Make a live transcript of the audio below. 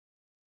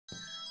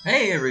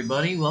Hey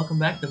everybody, welcome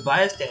back to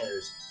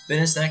Bystanders.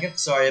 Been a second,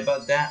 sorry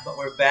about that, but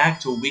we're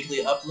back to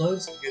weekly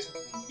uploads. Here's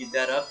what we can keep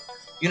that up.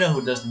 You know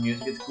who does the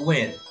music, it's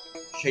Gwinn,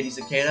 Shady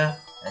Cicada,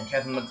 and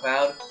Kevin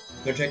Macleod.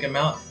 Go check them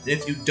out. And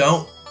if you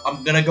don't,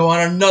 I'm gonna go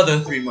on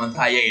another 3-month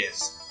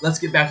hiatus. Let's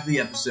get back to the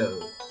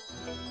episode.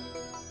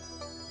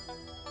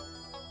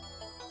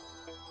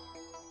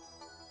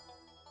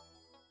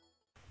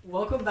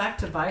 Welcome back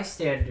to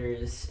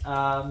Bystanders.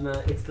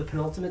 It's the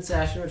penultimate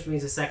session, which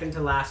means the second to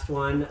last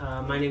one.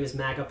 My name is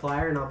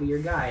Magaplier, and I'll be your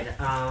guide.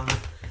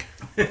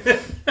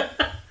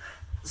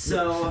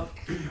 So,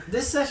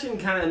 this session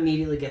kind of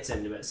immediately gets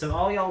into it. So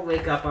all y'all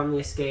wake up on the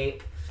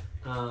escape.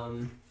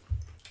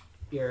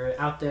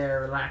 You're out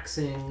there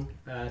relaxing,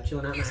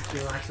 chilling out,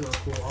 relaxing, all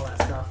cool, all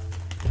that stuff.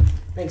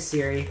 Thanks,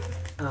 Siri.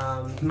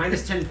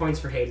 Minus 10 points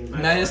for Hayden.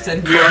 Minus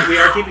 10. We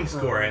are keeping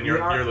score, and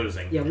you're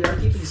losing. Yeah, we are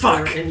keeping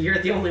score, and you're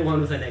the only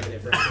one with a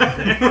negative right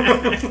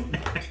now.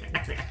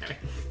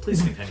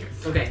 Please continue.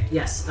 Okay,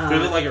 yes. Is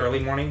it like early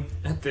morning?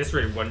 At this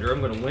rate, wonder I'm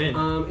gonna win.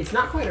 It's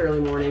not quite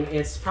early morning.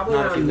 It's probably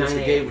Not if you around lose 9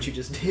 the game, a.m. which you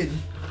just did.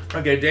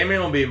 Okay,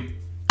 Damien will be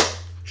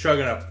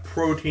chugging a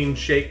protein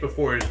shake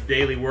before his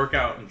daily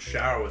workout and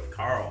shower with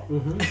Carl.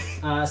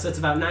 So it's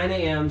about 9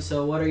 a.m.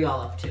 So what are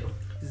y'all up to?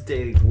 His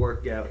daily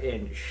workout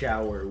and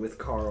shower with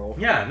Carl.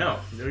 Yeah, no.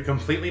 They're a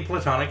completely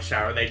platonic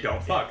shower. They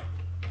don't fuck.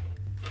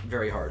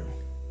 Very hard.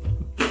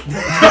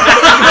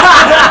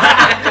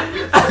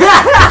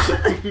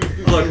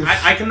 Look,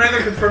 I can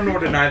neither confirm nor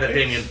deny that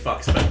Damien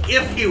fucks, but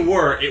if he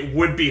were, it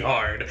would be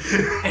hard.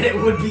 And it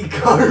would be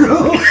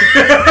Carl.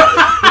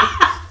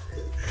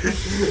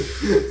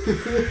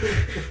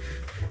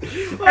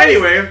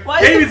 Anyway,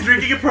 Damien's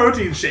drinking a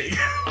protein shake.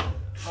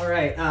 All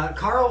right,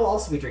 Carl will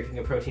also be drinking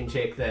a protein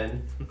shake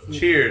then.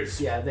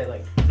 Cheers. Yeah, they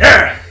like.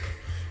 Yeah!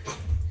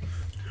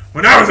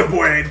 When I was a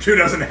boy, I ate 2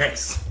 dozen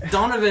eggs.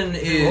 Donovan To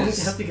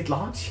is help you get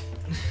large.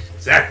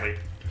 Exactly.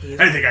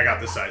 I think I got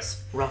this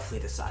size. roughly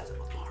the size of a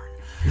barn.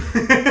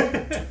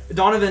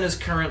 Donovan is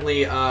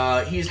currently,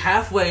 he's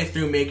halfway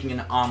through making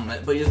an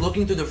omelet, but he's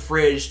looking through the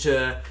fridge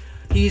to...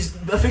 He's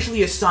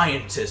officially a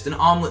scientist, an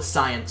omelet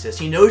scientist.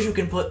 He knows you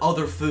can put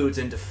other foods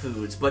into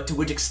foods, but to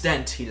which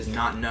extent, he does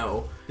not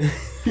know.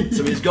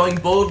 So he's going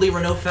boldly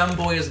where no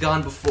femboy has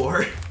gone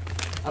before.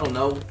 I don't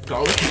know,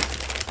 garlic?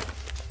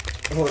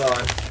 Hold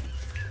on.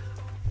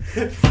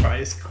 Fry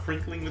is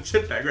crinkling the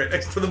chip bag right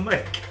next to the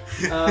mic.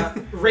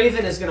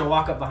 Raven is gonna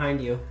walk up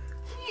behind you.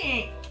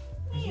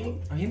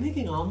 Are you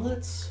making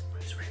omelets?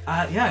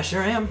 Yeah, I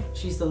sure am.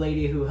 She's the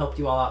lady who helped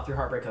you all out through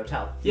Heartbreak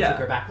Hotel. You Yeah. took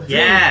her back with you.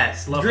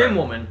 Yes, love Dream her.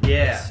 woman. Yeah.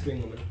 Yes,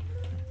 Dream woman.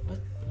 What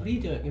are you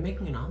doing? You're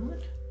making an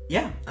omelet?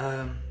 Yeah,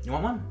 you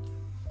want one?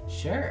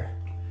 Sure.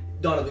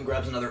 Donovan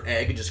grabs another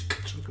egg and just...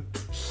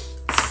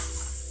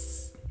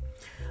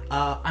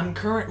 I'm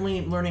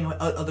currently learning what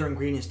other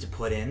ingredients to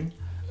put in.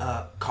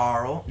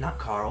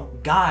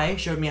 Guy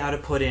showed me how to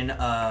put in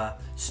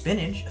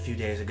spinach a few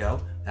days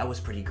ago. That was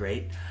pretty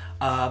great.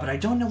 But I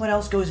don't know what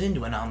else goes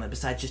into an omelet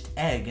besides just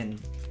egg,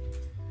 and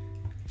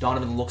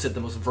Donovan looks at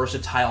the most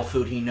versatile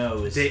food he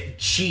knows.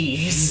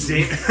 Cheese.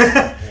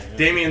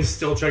 Damien's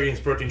still chugging his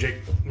protein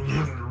shake.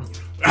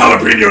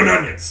 Jalapeno and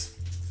onions.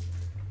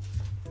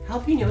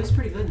 Jalapeno is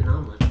pretty good in an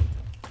omelet.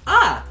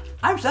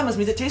 That must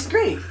mean it tastes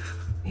great.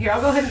 Here,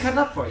 I'll go ahead and cut it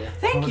up for you.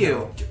 Thank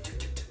you.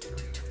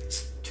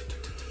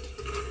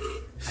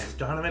 Has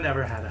Donovan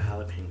ever had a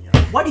jalapeno?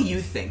 What do you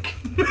think?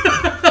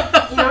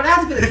 You know, it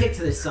adds a bit of kick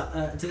to this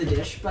to the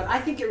dish, but I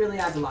think it really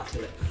adds a lot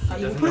to it.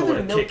 You can put a bit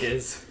of milk.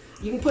 is.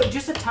 You can put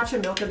just a touch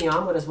of milk in the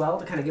omelet as well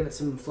to kind of give it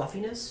some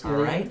fluffiness. All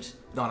right.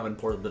 Donovan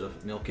poured a bit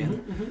of milk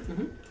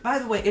in. By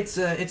the way, it's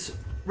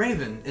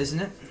Raven, isn't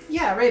it?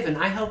 Yeah, Raven.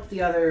 I helped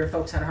the other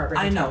folks out of Heartbreak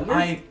I know. Hotel.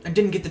 I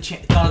didn't get the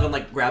chance.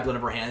 Donovan grabbed one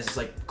of her hands, just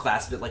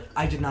clasped it.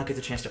 I did not get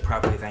the chance to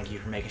properly thank you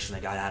for making sure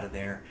they got out of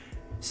there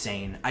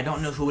sane. I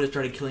don't know who would have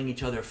started killing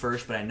each other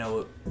first, but I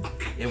know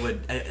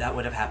that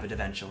would have happened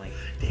eventually.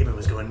 Damien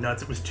was going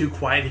nuts. It was too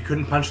quiet. He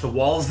couldn't punch the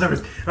walls. There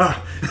was.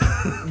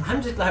 I'm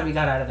just glad we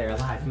got out of there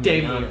alive.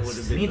 Damien would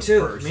have been Me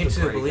too.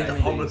 Believe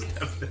me. Almost.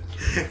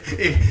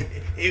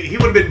 He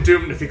would have been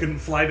doomed if he couldn't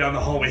fly down the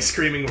hallway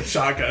screaming with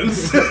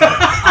shotguns.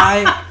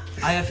 I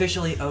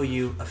officially owe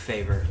you a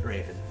favor,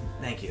 Raven.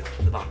 Thank you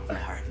from the bottom of my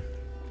heart.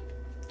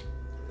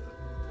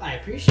 I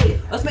appreciate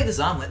it. Let's make this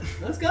omelet.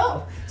 Let's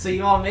go. So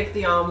you all make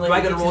the omelet. Do I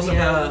gotta get roll to some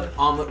the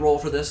omelet roll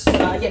for this?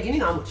 Yeah, give me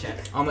an omelet check.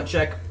 Omelet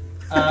check.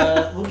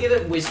 We'll give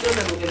it wisdom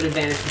and we'll give it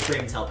advantage because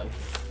Raven's helping.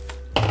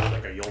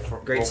 Like a yell for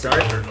Great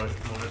start.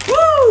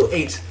 Woo!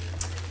 8.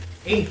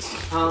 8.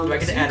 Do I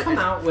get to add? come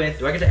out with?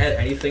 Do I get to add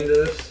anything to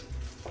this?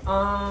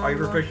 Are you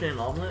proficient in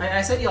omelet?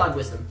 I said you'll add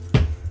wisdom.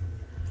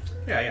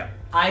 Yeah.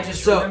 I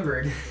just So-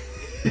 remembered.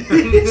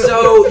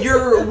 So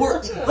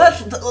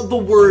let's the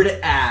word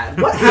add.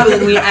 What happens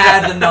when we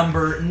add the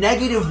number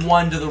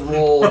 -1 to the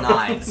roll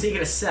 9? So you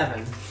get a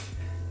 7.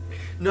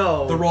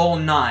 No. The roll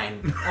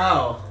 9.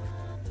 Oh.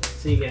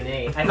 So you get an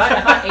 8. I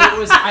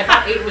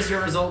thought 8 was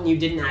your result and you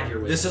didn't add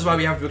your wisdom. This is why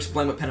we have to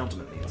explain what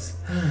penultimate means.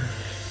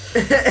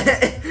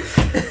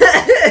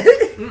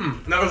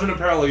 That was in a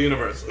parallel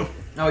universe.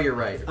 Oh, you're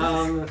right.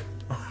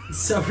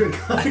 So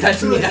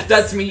regardless,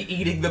 That's me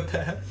eating the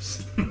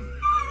peps.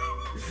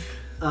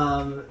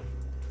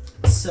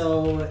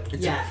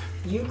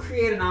 You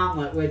create an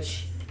omelet,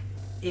 which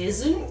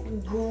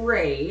isn't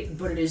great,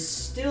 but it is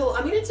still.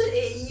 I mean,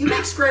 you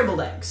make scrambled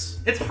eggs.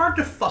 It's hard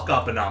to fuck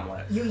up an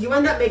omelet. You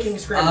end up making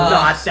scrambled eggs.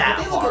 Not that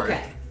but they look hard.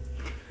 okay.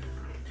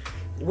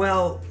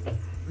 Well,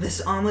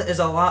 this omelet is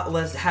a lot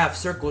less half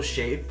circle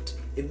shaped.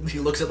 He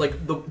looks at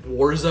like the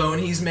war zone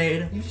he's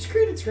made. You just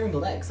created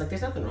scrambled eggs. Like,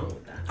 there's nothing wrong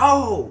with that.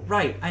 Oh,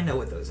 right. I know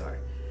what those are.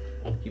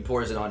 He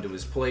pours it onto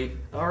his plate.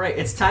 All right,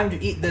 it's time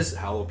to eat this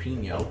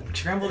jalapeno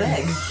scrambled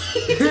egg.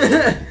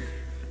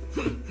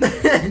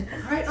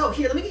 Alright, oh,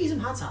 here, let me get you some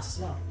hot sauce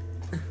as well.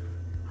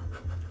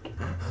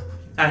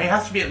 He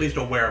has to be at least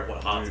aware of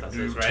what hot sauce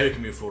is, right? Take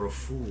me for a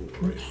fool.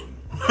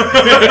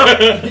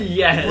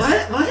 Yes.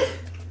 What?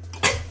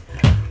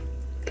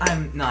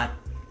 I'm not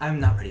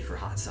ready for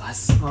hot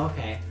sauce. Oh,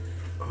 okay.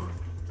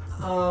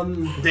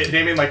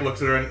 Damien like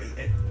looks at her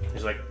and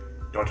he's like,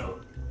 "Don't tell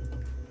him."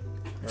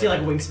 She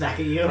like winks back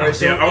at you. Alright,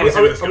 so Yeah, I wanna see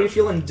where this are we goes.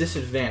 feeling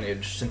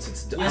disadvantaged since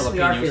it's Yes, we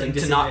are jalapenos feeling and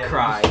to not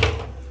cry?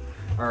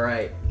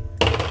 disadvantaged.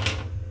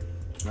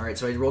 Alright,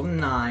 so I rolled a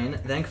 9.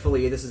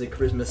 Thankfully, this is a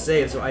charisma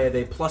save, so I have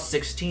a plus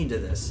 16 to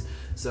this.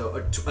 So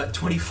a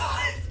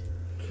 25.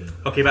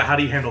 Okay, but how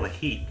do you handle the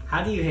heat?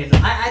 How do you handle?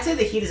 I'd say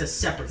the heat is a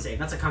separate save.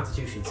 That's a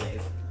Constitution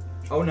save.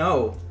 Oh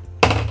no.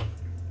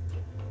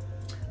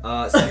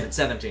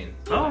 17.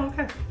 Oh,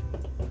 okay.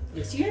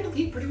 Yes, you handle the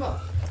heat pretty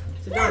well.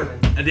 So Donovan.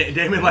 And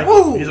Damien like,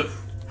 Whoa! he's like,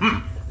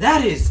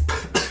 That is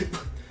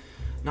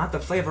not the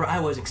flavor I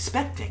was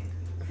expecting.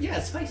 Yeah,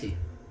 it's spicy.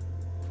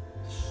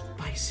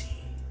 Spicy.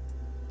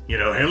 you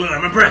know, Helen,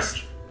 I'm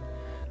impressed.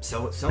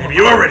 So Maybe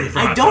you are ready for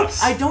hot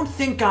sauce. I don't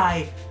think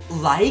I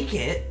like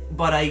it,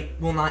 but I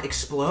will not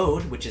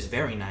explode, which is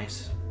very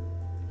nice.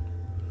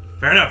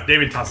 Fair enough.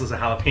 David tosses a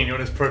jalapeno in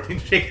his protein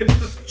shake and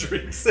just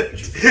drinks it.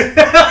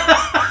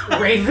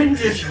 Raven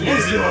just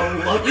gives you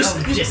a look You of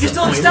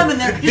still have the stem in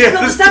there. You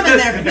still have the stem in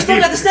there. You still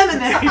got the stem in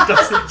there. He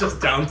doesn't just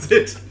downs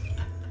it.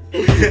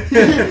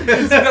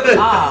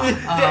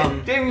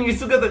 Damien, you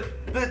still got the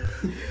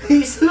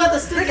You still got the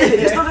stick in You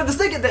there. still got the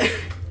stick in there.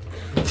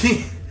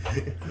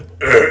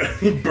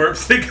 He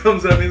burps, it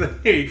comes up, and he's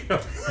like, here you go.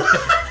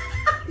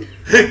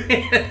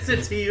 He hands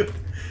it to you.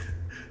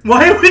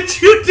 Why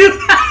would you do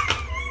that?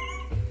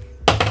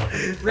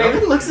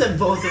 Raven looks at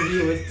both of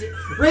you.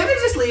 Raven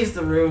just leaves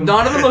the room.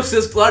 Donovan looks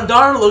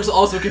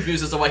also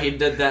confused as to why he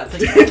did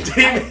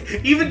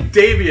that. Even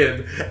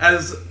Damien,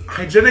 as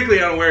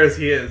hygienically unaware as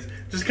he is,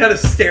 just kind of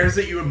stares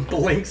at you and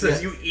blinks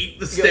as you eat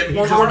the stem.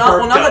 Well, he just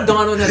now that up.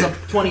 Donovan has a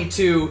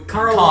 22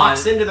 Carl con,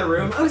 walks into the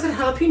room. Oh, is that a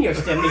jalapeno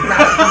stem? And he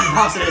grabs it and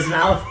pops it in his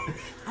mouth.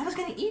 I was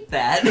gonna eat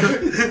that.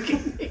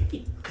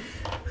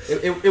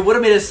 It would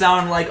have made it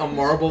sound like a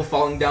marble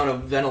falling down a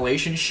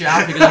ventilation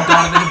shaft because of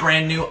Donovan's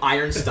brand new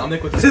iron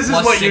stomach with his This is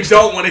plus what 60. you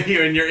don't want to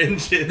hear in your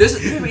engine.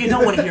 This is what you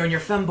don't want to hear in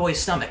your femboy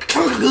stomach.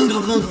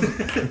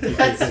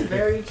 That's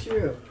very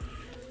true.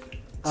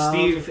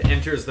 Steve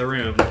enters the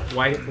room,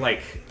 white,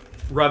 like,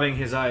 rubbing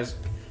his eyes.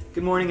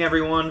 Good morning,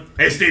 everyone.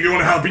 Hey, Steve, you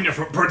want a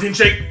jalapeno protein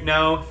shake?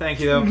 No, thank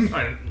you, though.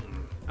 Fine,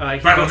 He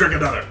I'll drink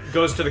another.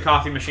 goes to the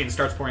coffee machine,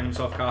 starts pouring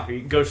himself coffee,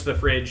 goes to the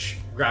fridge,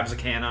 grabs a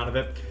can out of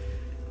it,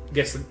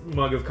 gets the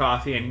mug of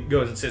coffee, and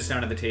goes and sits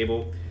down at the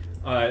table,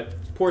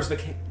 pours the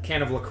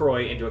can of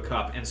LaCroix into a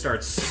cup, and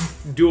starts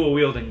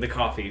dual-wielding the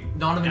coffee.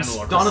 Donovan's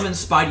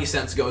spidey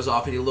sense goes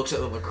off and he looks at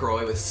the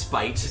LaCroix with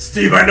spite.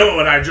 Steve, I know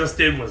what I just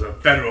did was a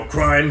federal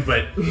crime,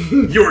 but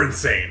you're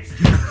insane.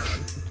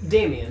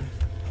 Damien,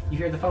 you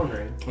hear the phone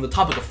ring. On the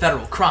topic of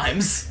federal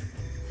crimes.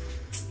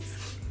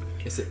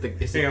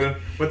 Hang on,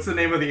 what's the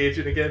name of the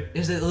agent again?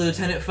 Is it the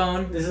lieutenant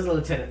phone? This is a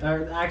lieutenant.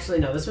 Actually,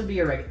 no, this would be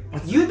a regular.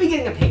 You'd be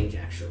getting a page,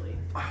 actually.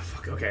 Oh,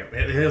 fuck, okay.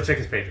 He'll check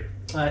his pager.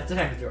 It's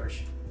Detective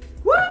George.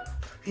 What?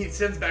 He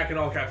sends back in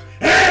all caps,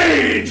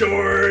 "Hey,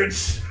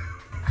 George!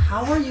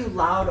 How are you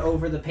loud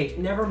over the page?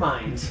 Never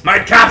mind. My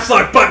caps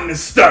lock button is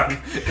stuck!"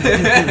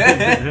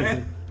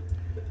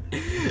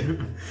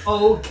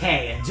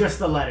 Okay, just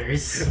the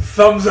letters.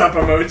 Thumbs up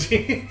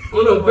emoji.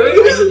 Anyway,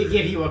 I need to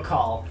give you a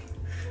call.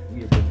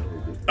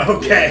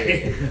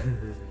 Okay.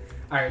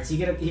 Alright, so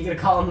you get a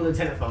call on the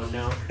lieutenant phone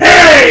now.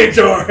 Hey,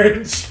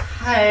 George!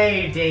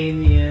 Hey,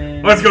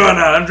 Damien. What's going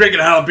on? I'm drinking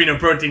a jalapeno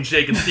protein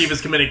shake and Steve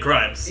is committing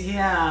crimes.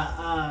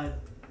 Yeah,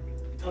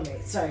 okay,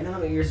 sorry, now that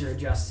my ears are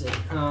adjusted.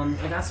 I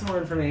got some more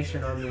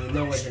information on the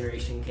Nowhere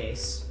Generation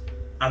case.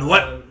 On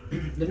what?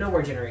 The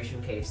Nowhere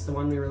Generation case, the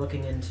one we were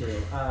looking into.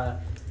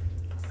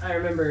 I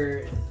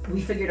remember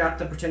we figured out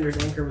the Pretender's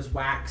anchor was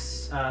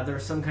wax. There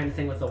was some kind of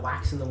thing with the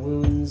wax in the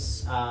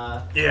wounds.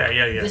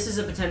 Yeah. This is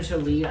a potential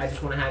lead. I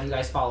just want to have you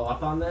guys follow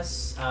up on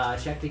this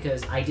check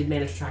because I did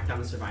manage to track down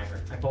the survivor.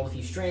 I pulled a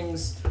few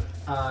strings.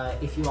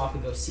 If you all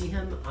could go see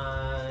him,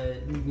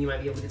 you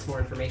might be able to get some more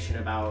information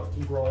about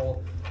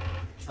Grohl,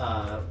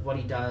 what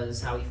he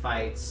does, how he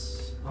fights,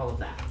 all of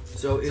that.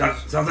 So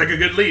Sounds like a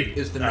good lead.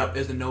 is the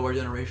Nowhere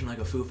Generation like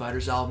a Foo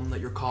Fighters album that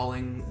you're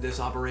calling this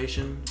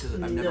operation? Because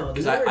I've never. No,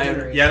 Because the Nowhere I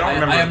Generation- Yeah, I don't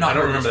remember. I have not I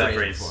don't heard remember this that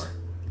phrase phrase.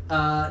 before.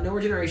 No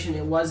regeneration.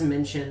 It was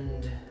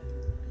mentioned.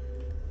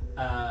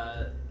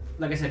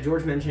 Like I said,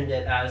 George mentioned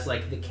it as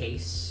like the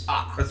case.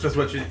 That's just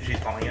what she's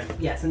calling it.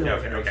 Yes, no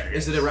regeneration. Okay.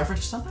 Is it a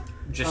reference to something?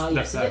 Just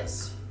Yes, it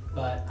is.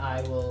 But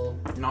I will.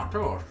 Not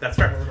sure. That's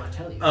I fair. will not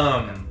tell you.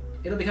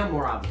 It'll become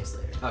more obvious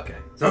later. Okay.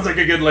 Sounds like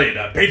a good lead.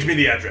 Page me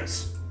the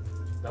address.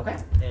 Okay.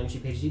 And she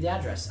pages you the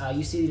address.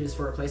 You see it is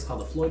for a place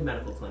called the Floyd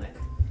Medical Clinic.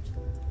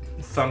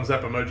 Thumbs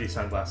up emoji,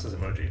 sunglasses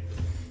emoji.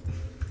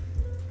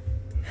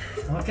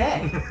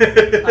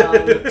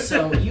 Okay.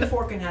 So you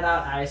four can head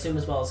out, I assume,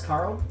 as well as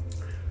Carl.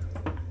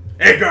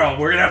 Hey, Carl,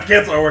 we're gonna have to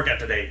cancel our workout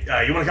today.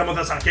 You wanna come with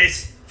us on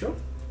case? Sure.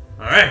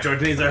 Alright,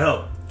 George needs our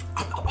help.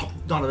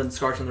 Donovan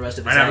scarfs from the rest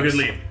of his Might have a eggs.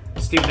 good lead.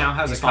 Steve now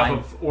has He's a cup fine.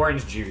 of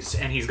orange juice,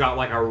 and he's got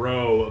like a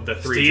row of the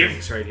 3 Steve?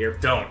 drinks right here.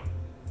 Don't.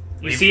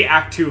 You see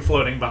Act 2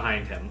 floating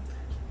behind him.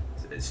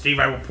 Steve,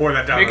 I will pour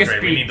that down Make the a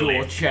drain. We speed need to duel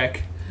leave.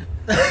 check.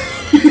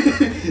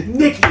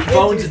 Nikki.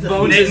 Bones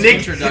Nick, is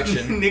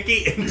introduction.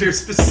 Nikki enters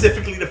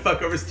specifically to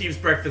fuck over Steve's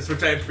breakfast,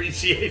 which I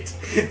appreciate.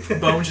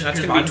 Bones. That's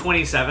gonna be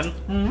 27.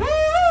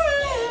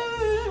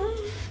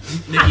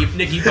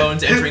 Nikki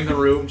Bones entering the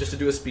room just to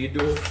do a speed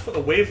duel.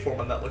 The waveform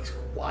on that looks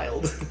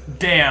wild.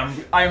 Damn,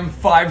 I'm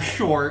 5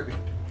 short.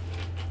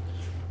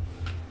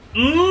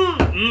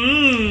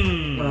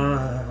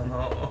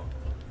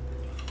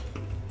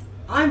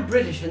 I'm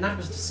British, and that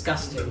was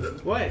disgusting.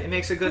 What? It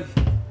makes a good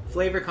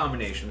flavor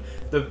combination.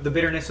 The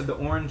bitterness of the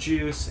orange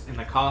juice and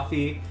the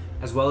coffee,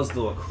 as well as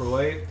the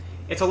LaCroix.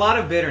 It's a lot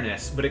of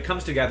bitterness, but it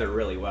comes together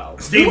really well.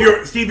 Steve,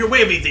 your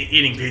way of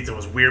eating pizza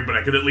was weird, but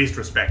I could at least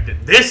respect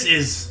it. This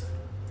is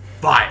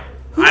vile.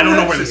 I don't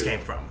know where this came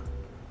from.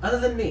 Other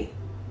than me.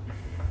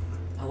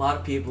 A lot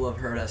of people have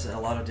heard us in a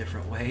lot of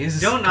different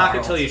ways. Don't knock it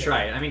Carl. till you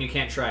try it. I mean, you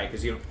can't try it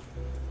because you. Do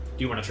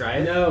you want to try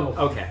it? No.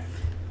 Okay.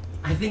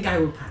 I think I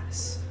will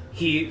pass.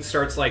 He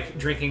starts like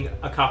drinking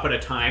a cup at a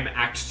time.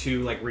 Act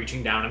 2, like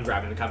reaching down and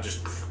grabbing the cup.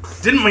 Just.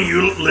 Didn't we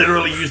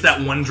literally use that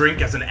one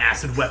drink as an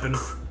acid weapon?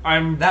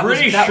 I'm That was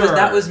pretty that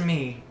sure. was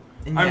me.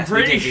 And I'm yes, we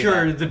pretty did do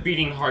sure that. the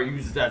beating heart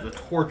uses that as a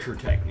torture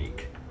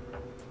technique.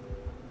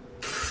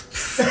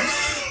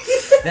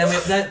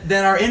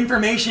 Then our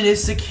information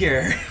is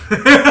secure. That's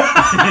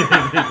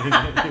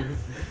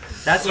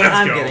what Let's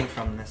I'm go. getting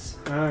from this.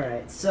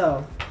 Alright,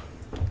 so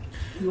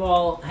you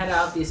all head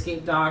out the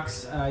escape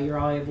docks. You're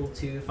all able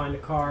to find a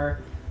car.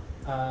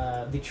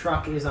 The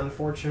truck is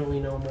unfortunately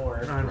no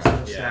more. I'm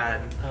so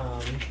sad.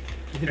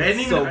 It's I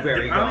didn't so even,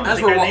 very I don't gone. even As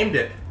think we're I wa- named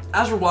it.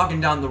 As we're walking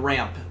down the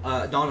ramp,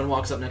 Donovan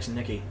walks up next to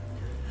Nikki.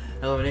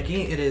 Hello,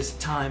 Nikki. It is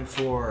time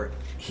for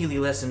Healy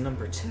lesson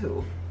number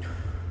 2.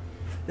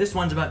 This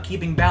one's about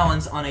keeping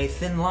balance on a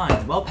thin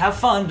line. Well, have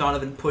fun.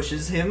 Donovan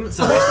pushes him.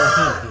 So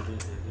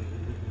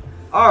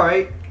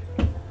Alright,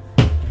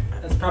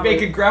 That's probably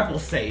make a grapple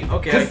save.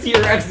 Okay. Because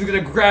T-Rex is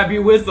gonna grab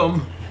you with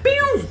them.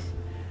 Pew!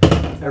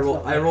 I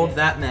rolled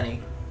that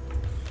many.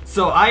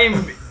 So I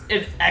am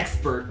an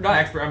expert, not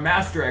expert, a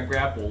master at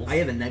grapples. I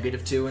have a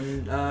 -2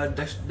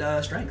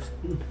 in strength.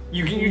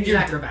 You can use use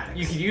acrobatics.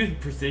 You can use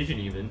precision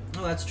even.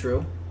 Oh, that's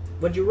true.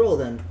 What'd you roll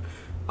then?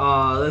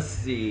 Let's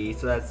see.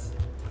 So that's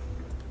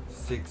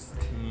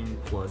 16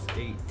 plus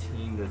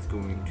 18. That's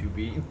going to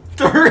be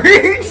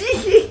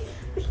 30.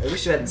 I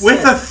wish you hadn't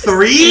With said. a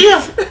 3?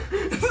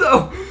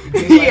 So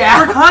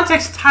yeah. For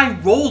context, Ty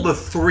rolled a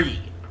 3.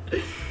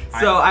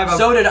 So I have a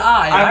So did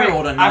I. And I have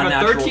rolled a I have a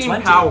non-natural 13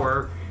 20.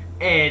 power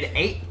and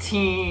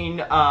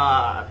 18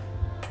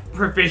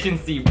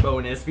 proficiency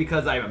bonus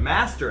because I'm a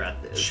master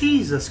at this.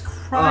 Jesus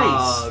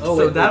Christ. Oh, So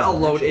wait, that hold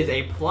on, alone actually. is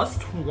a plus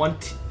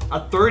 20, a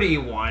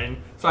 31.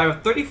 So I have a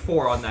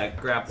 34 on that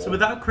grapple. So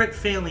without crit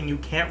failing, you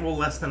can't roll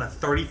less than a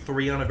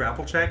 33 on a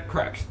grapple check?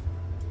 Correct.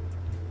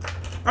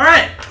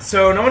 Alright,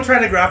 so no one tried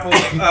to grapple.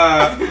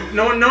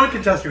 No one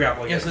can test your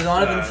grapple. Yeah, against, so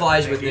Donovan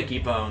flies with Nikki.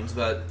 Nikki Bones,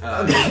 but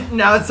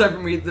Now it's time for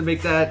me to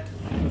make that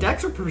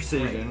dex or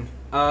precision.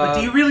 But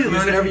do you really use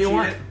learn whatever if you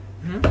you cheat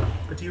want. it?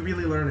 But do you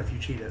really learn if you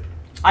cheat it?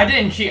 I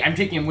didn't cheat. I'm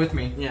taking him with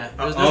me. Yeah,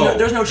 Oh.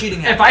 there's no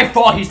cheating. If I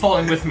fall, he's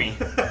falling with me.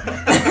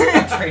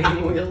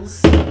 training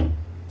wheels.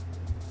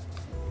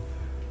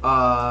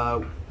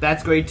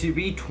 That's going to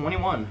be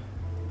 21.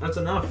 That's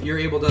enough. You're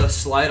able to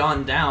slide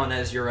on down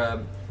as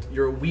your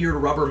weird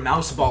rubber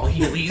mouse ball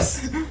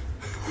heelys.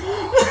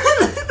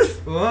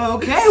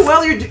 Okay,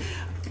 well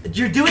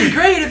you're doing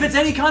great if it's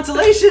any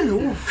consolation.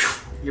 Ooh.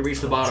 You reach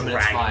the bottom and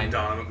it's Dragging fine.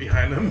 Donovan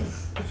behind him.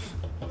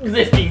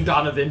 Lifting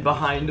Donovan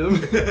behind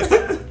him.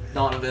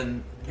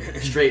 Donovan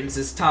straightens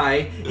his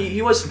tie.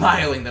 He was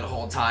smiling the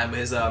whole time.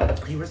 His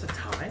He wears a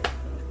tie?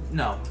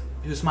 no,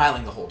 he was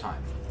smiling the whole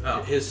time.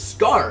 Oh. His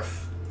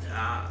scarf,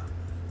 Ah.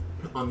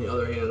 on the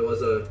other hand,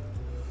 was a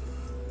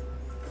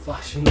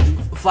Flashing.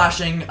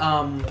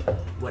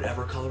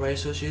 whatever color I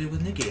associated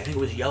with Nikki. I think it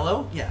was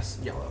yellow. Yes,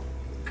 yellow.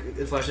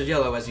 It flashes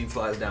yellow as he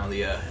flies down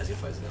the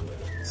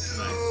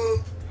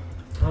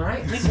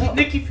Alright, so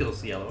Nikki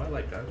feels yellow. I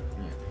like that.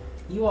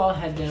 you all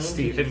head down.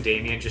 Steve and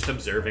Damien just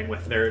observing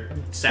with their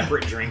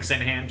separate drinks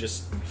in hand.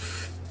 Just.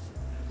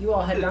 You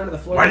all head down to the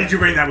floor. Why did you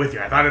bring that with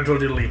you? I thought I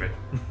told you to leave it.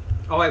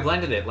 Oh, I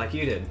blended it like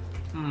you did.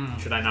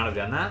 Should I not have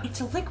done that?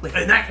 It's a liquid.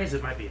 In that case,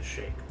 it might be a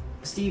shake.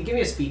 Steve, give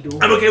me a speed duel.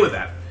 I'm okay with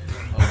that.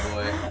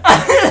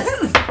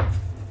 Oh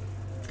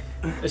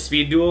boy. A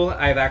speed duel.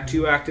 I have Act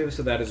 2 active,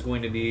 so that is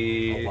going to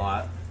be A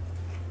lot.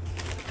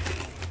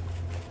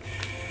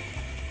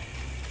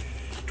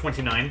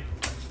 29.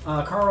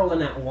 Carl rolled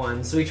in at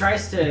 1, so he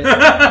tries to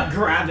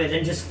grab it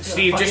and just.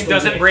 Steve just fucking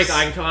doesn't break whips.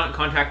 eye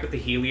contact with the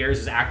Heliers.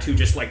 His Act 2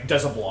 just like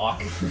does a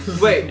block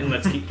Wait, and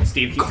lets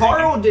Steve keep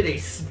Carl did a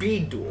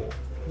speed duel,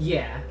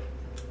 Yeah.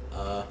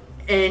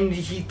 and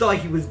he thought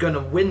he was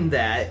gonna win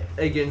that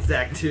against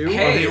Act 2. Hey,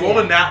 Well, he rolled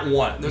a nat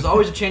 1. There's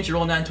always a chance you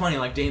roll 920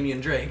 like Damian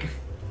Drake.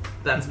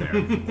 That's fair.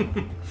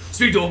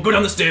 Speed duel, go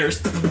down the stairs.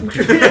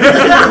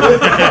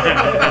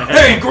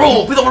 Hey,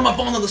 Grohl, be the one of my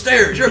falling on the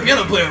stairs. You're a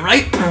piano player,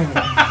 right?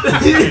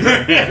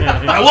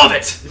 I love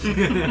it.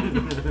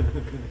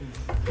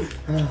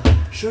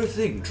 Sure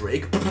thing,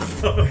 Drake.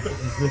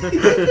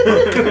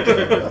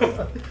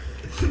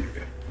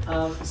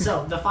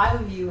 So the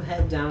 5 of you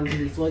head down to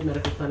the Floyd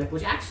Medical Clinic,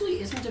 which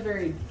actually isn't a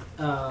very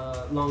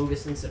long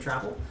distance to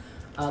travel.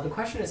 The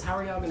question is, how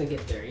are y'all gonna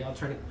get there? Y'all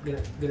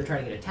gonna try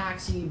to get a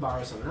taxi,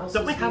 borrow someone else's?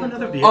 Don't we have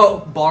another vehicle?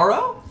 vehicle? Oh,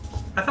 borrow?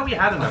 I thought we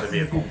had another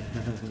vehicle.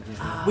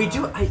 We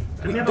do.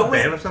 we have a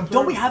van of some Don't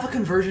sort? we have a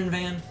conversion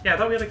van? Yeah, I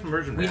thought we had a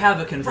conversion van. We have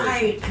a conversion.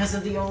 Right, because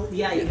of the old.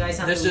 Yeah, you guys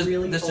have This the is-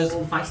 really this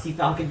old is- feisty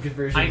Falcon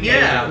conversion. I know.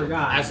 Yeah. I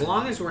forgot. As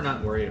long as we're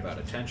not worried about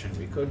attention,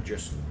 we could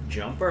just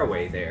jump our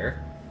way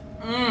there.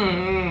 I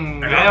don't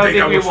don't think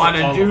think I we wish want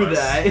for to all do of us.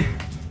 that.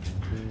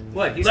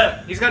 What? He's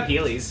Let- got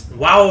Heelys.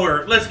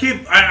 Wow, let's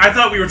keep. I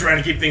thought we were trying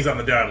to keep things on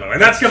the down low, and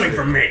that's coming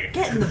from me.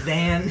 Get in the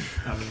van.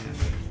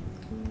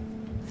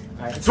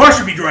 Alright, So I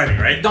should be driving,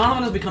 right?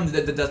 Donovan has become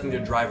the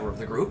designated driver of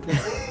the group.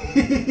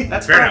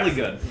 That's Fair probably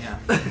enough.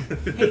 good.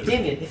 Yeah. hey,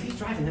 Damien, if he's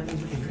driving, that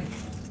means we can drink.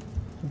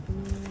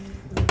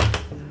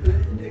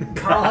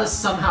 Carl has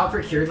somehow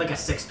procured like a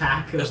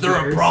 6-pack. Is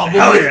there a problem?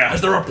 Hell yeah.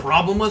 Is there a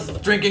problem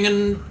with drinking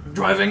and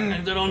driving?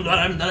 That I'm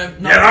not.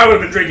 Yeah, I would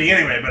have been drinking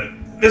anyway, but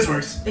this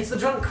works. It's the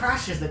drunk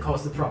crashes that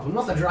cause the problem,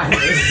 not the drivers.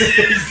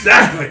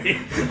 Exactly.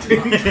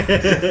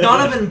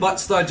 Donovan butt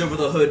studs over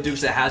the hood,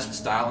 Dukes of Hazzard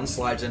style, and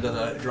slides into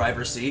the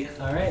driver's seat.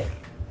 Alright.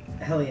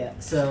 Hell yeah.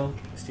 So,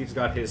 Steve's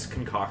got his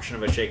concoction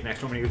of a shake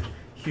next to him, and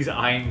he's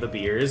eyeing the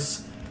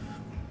beers.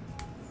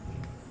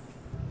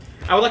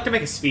 I would like to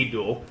make a speed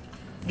duel.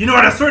 You know,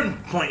 at a certain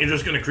point, you're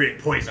just gonna create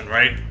poison,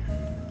 right?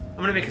 I'm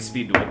gonna make a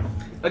speed duel.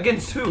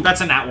 Against who? That's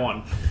a nat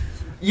 1.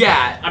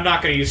 Yeah. I'm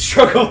not gonna use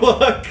struggle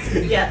luck.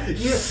 yeah,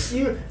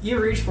 you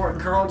reach for it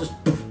and Carl just...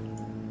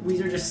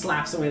 Weezer just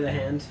slaps away the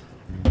hand.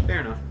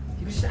 Fair enough.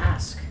 You can just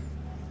ask.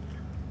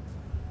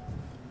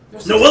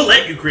 No, we'll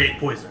let you create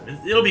poison.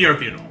 It'll be your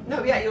funeral.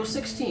 No, yeah, you're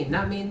 16.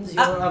 That means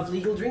you're of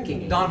legal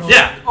drinking age. Donovan.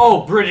 Yeah.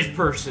 Oh, British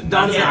person.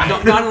 Donovan, Yeah.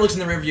 Donovan looks in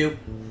the rearview.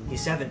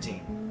 He's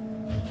 17.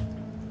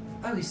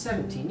 Oh, he's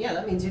 17. Yeah,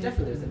 that means you're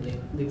definitely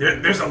within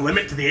legal There's a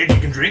limit to the age you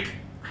can drink.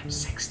 I'm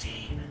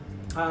 16.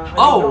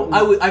 Oh,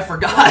 I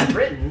forgot.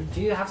 Britain,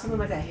 do you have something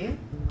like that here?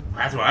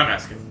 That's what I'm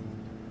asking.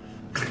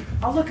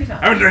 I'll look it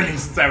up. I've been drinking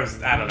since I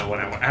was. I don't know what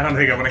I want. I don't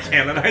think I want to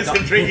canonize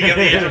him drinking at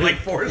the age of like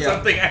 4 or Yeah.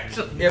 something.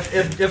 Actually.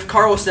 If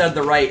Carl said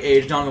the right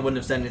age, Donovan wouldn't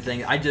have said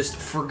anything. I just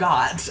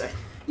forgot.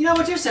 You know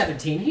what? You're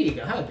 17. Here you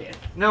go. How about it?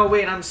 No,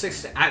 wait, I'm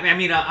 16.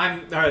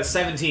 I'm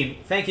 17.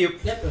 Thank you.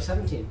 Yep, you're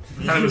 17.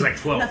 I thought it was like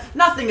 12.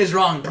 Nothing is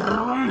wrong.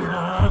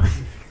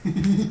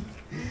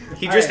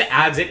 He just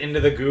adds it into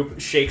the goop,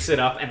 shakes it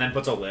up, and then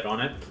puts a lid on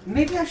it.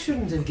 Maybe I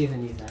shouldn't have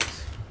given you that.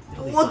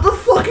 What the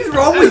fuck is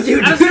wrong with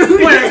you, At this dude?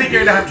 point, I think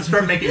you're gonna have to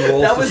start making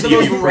rolls. That to was the see if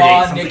most you create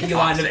raw something Nicky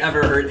line I've toxic.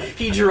 ever heard.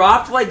 He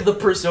dropped like the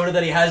persona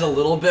that he has a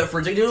little bit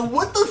for dude.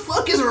 What the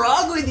fuck is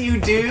wrong with you,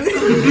 dude?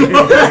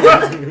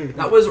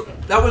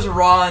 that was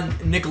raw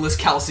Nicholas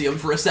Calcium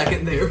for a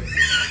second there.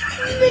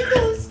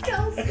 Nicholas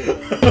Calcium.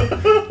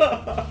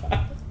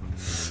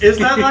 Is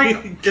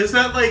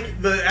that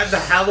like the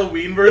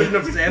Halloween version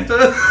of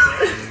Santa?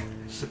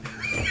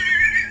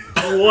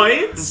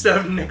 What? Instead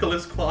of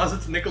Nicholas Claus,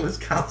 it's Nicholas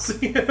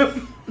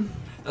Calcium.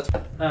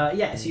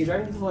 Yeah, so you're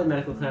driving to the Floyd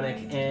Medical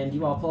Clinic, and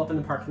you all pull up in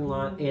the parking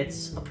lot.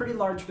 It's a pretty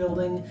large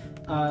building.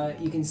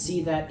 You can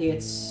see that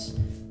it's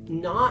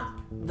not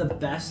the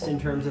best in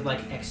terms of like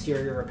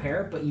exterior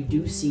repair, but you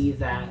do see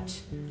that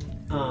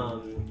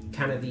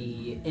kind of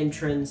the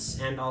entrance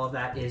and all of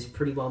that is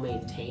pretty well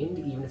maintained,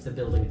 even if the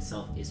building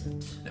itself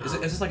isn't. Is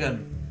this like a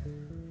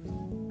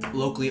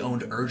locally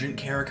owned urgent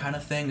care kind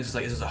of thing? Is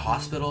this a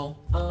hospital?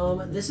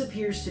 This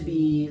appears to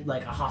be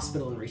like a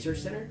hospital and research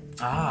center.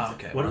 Ah,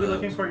 okay. What are one we of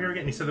looking those. for here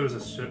again? You said there was a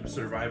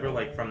survivor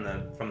like from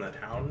the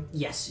town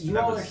Yes, you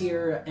That all are was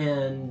here,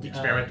 and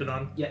experimented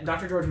on. yeah,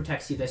 Dr. George will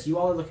text you this. You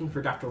all are looking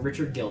for Dr.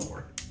 Richard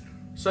Gilmore.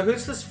 So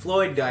who's this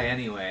Floyd guy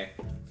anyway?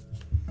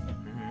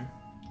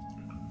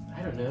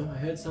 I don't know. I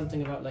heard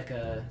something about like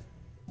a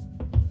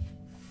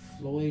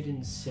Floyd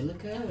in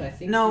Silica. I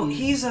think. No,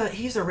 he's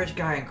a rich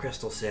guy in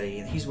Crystal City,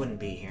 and he wouldn't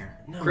be here.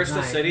 No, Crystal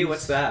guy, City? he's-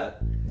 What's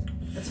that?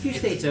 That's a few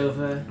states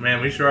over.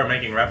 Man, we sure are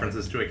making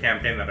references to a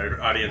campaign that our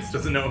audience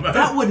doesn't know about.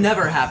 That would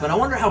never happen. I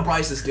wonder how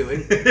Bryce is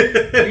doing.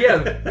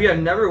 we have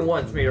never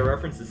once made a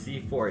reference to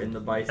C4 in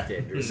the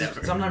Bystanders.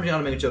 Never. Sometimes you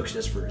gotta make jokes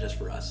just for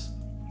us.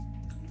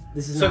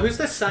 This is So not- who's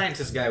the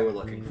scientist guy we're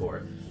looking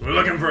for? We're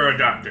looking for a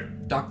doctor.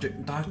 Dr.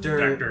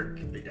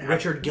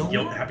 Richard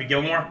Gilmore? Happy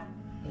Gilmore?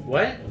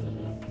 What?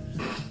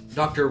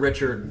 Dr.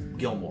 Richard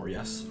Gilmore,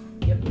 yes.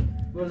 Yep.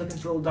 We're looking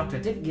for old Dr.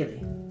 Dick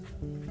Gilly.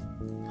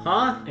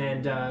 Huh?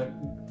 And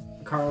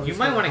Carl. You is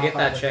might gonna wanna get hop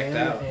that of checked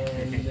him out.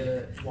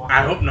 And walk I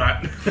out. hope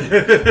not.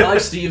 I like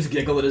Steve's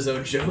giggle at his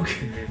own joke.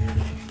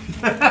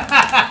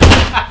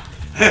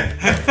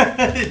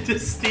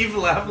 Does Steve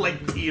laugh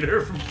like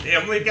Peter from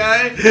Family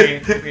Guy? Hey,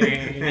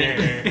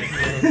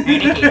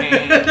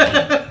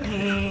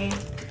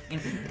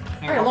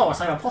 Lois,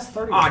 I have a plus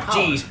 30. Aw,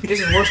 jeez, this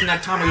is worse than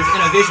that time I used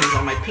innovations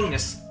on my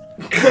penis.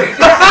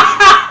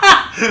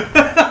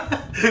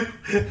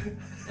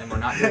 And we're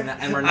not doing that.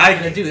 And we're not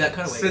gonna do that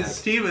cutaway. Since guys.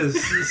 Steve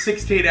is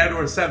 16 and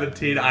or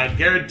 17, I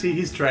guarantee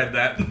he's tried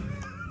that.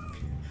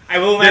 I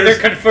will neither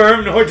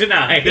confirm nor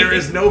deny. There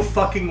is no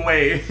fucking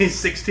way a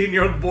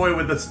 16-year-old boy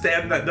with a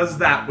stand that does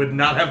that would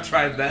not have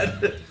tried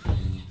that.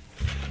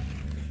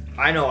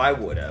 I know I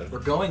would have. We're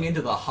going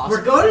into the hospital.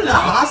 We're going to the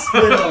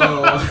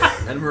hospital.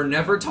 And we're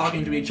never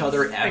talking to each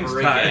other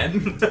ever Thanks,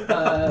 again.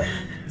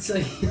 So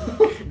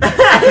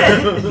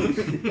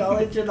y'all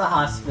enter the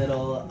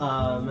hospital.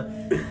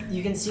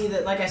 You can see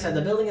that, like I said,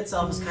 the building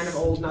itself is kind of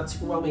old, not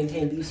super well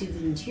maintained, but you see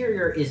the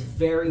interior is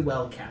very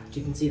well kept.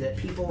 You can see that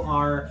people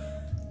are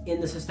in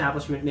this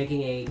establishment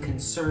making a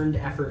concerned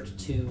effort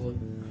to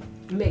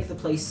make the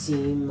place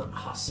seem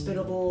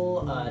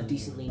hospitable,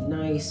 decently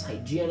nice,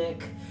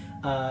 hygienic.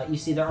 You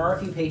see there are a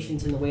few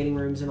patients in the waiting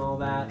rooms and all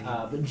that,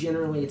 but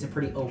generally it's a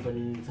pretty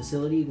open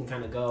facility. You can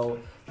kind of go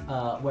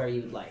where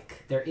you'd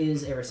like. There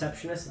is a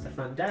receptionist at the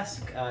front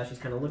desk. She's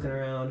kind of looking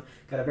around,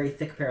 got a very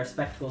thick pair of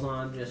spectacles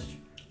on, just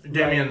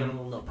Damien writing on a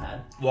little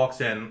notepad. walks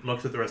in,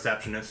 looks at the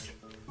receptionist.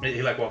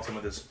 He like walks in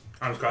with his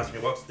arms crossed. He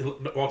walks in,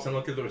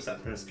 looks at the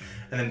receptionist,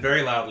 and then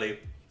very loudly,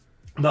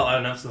 not loud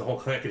enough so the whole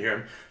clinic could hear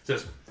him,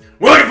 says,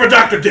 "We're looking for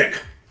Dr.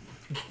 Dick."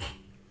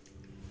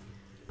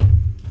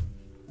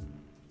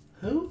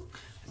 Who?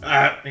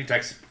 He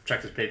checks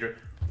his pager.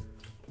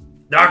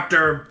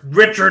 Dr.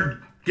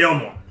 Richard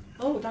Gilmore.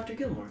 Oh, Dr.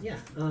 Gilmore, yeah.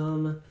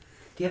 Do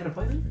you have an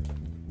appointment?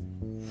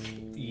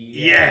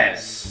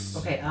 Yes.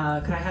 Okay,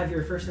 could I have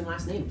your first and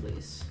last name,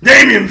 please?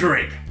 Damien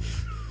Drake.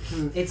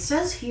 It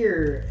says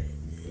here,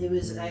 it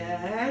was, I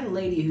had a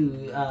lady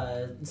who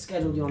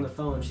scheduled you on the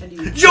phone. She said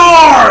you...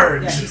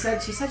 George. Yeah, she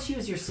said she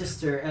was your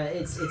sister.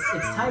 It's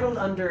titled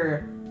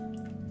under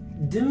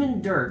Dim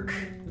and Dirk.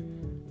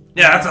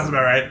 Yeah, that sounds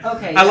about right.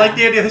 Okay, I like yeah.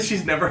 the idea that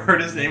she's never heard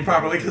his name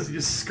properly because he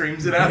just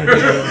screams it at her.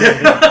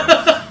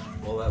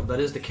 Well, that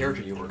is the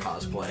character you were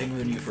cosplaying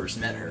when you first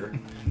met her.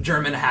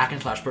 German hack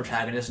and slash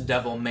protagonist,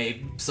 Devil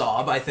May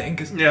Sob, I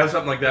think. Yeah,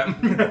 something like that.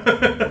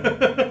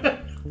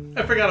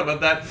 I forgot about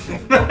that.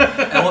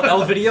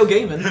 L Video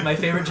Gaming, my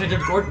favorite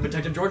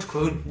Detective George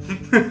quote.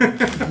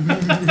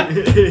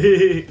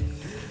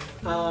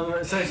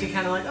 So she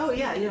kind of like, oh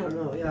yeah,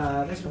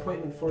 there's an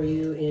appointment for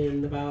you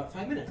in about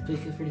 5 minutes. Please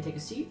feel free to take a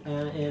seat,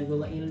 and we'll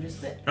let you know in just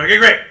a bit. Okay,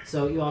 great.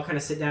 So you all kind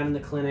of sit down in the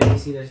clinic. You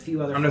see there's a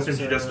few other I'm folks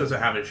assuming she just around.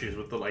 doesn't have issues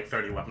with the like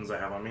 30 weapons I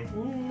have on me.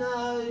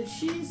 No,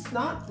 she's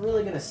not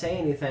really gonna say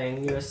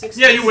anything. You're a 6'6".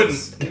 Yeah, you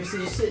wouldn't.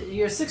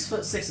 You're a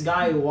 6'6"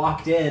 guy who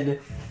walked in.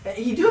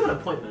 You do have an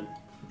appointment.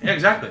 Yeah,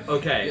 exactly.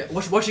 Okay.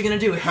 What's she gonna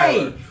do?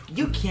 Hey,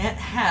 you can't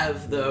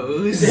have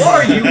those.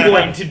 What are you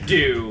going to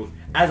do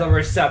as a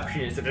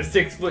receptionist and a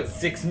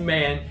 6'6"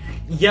 man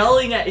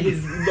yelling at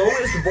his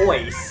lowest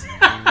voice?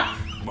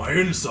 My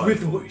inside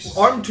voice.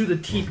 Armed to the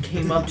teeth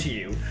came up to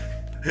you.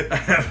 I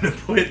have an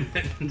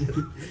appointment.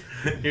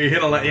 You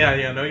hit a lot.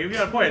 Yeah, no, you've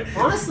got a point.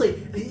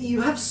 Honestly, you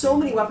have so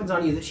many weapons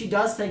on you that she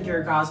does think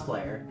you're a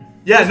cosplayer.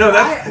 Yeah, no,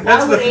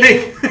 that's the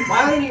thing.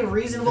 Why would any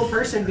reasonable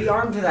person be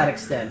armed to that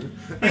extent?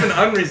 Even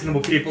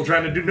unreasonable people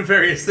trying to do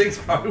nefarious things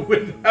probably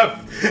wouldn't have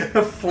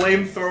a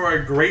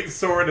flamethrower, a great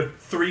sword, and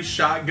 3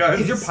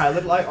 shotguns. Is your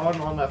pilot light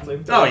on that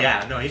flamethrower? Oh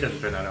yeah, no, he doesn't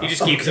turn that off. He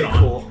just keeps it on.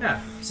 Cool.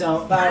 Yeah.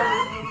 So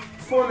about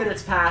 4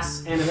 minutes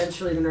pass, and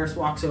eventually the nurse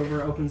walks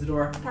over, opens the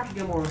door. Dr.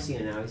 Gilmore will see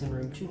you now. He's in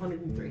room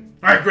 203. All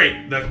right,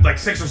 great. Like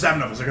 6 or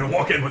 7 of us are gonna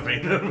walk in with me.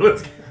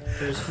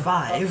 There's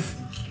 5.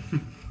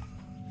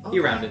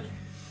 You rounded.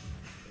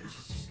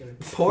 She's gonna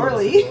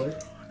Poorly. close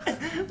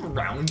the door.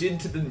 Rounded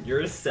to the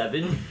nearest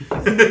 7.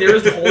 The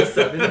nearest whole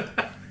 7.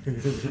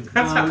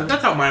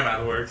 That's how my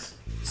math works.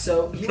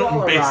 So you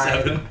all Base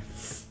arrive 7.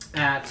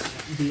 at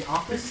the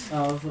office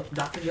of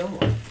Dr.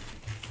 Gilmore.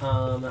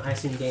 I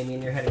assume,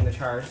 Damien, you're heading the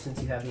charge since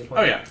you have the Oh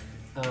appointment.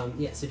 yeah.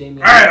 Yeah, so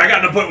Damien... All right, I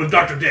got an appointment with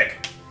Dr. Dick.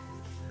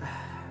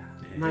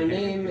 My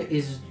name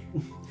is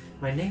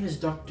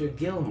Dr.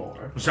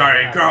 Gilmore.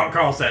 Sorry,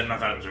 Carl said, and I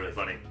thought it was really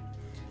funny.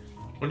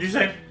 What did you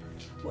say?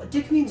 Well,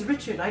 Dick means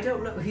Richard. I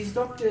don't know. He's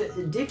Dr.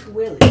 Dick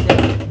Willie.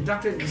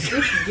 Dr.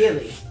 Dick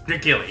Gilly.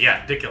 Dick Gilly.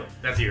 Yeah, Dick Gilly.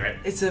 That's you, right?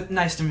 It's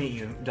nice to meet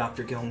you,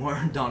 Dr.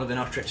 Gilmore. Donovan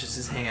outstretches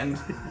his hand.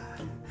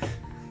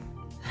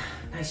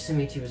 Nice to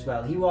meet you as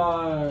well. You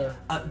are...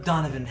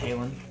 Donovan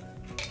Halen.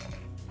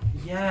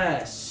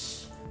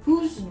 Yes.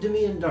 Who's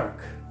Demian Dark?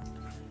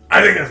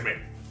 I think that's me.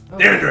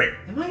 Damon Drake.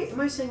 Am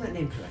I saying that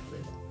name correctly?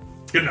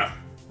 Good enough.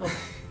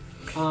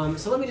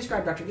 So let me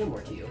describe Dr.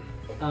 Gilmore to you.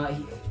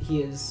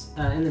 He is,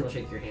 and then we'll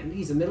shake your hand.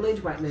 He's a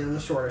middle-aged white man on the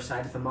shorter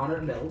side with a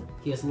moderate build.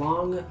 He has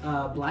long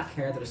black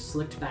hair that is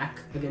slicked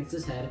back against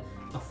his head,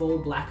 a full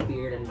black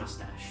beard and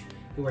mustache.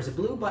 He wears a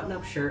blue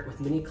button-up shirt with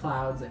mini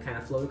clouds that kind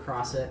of float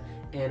across it,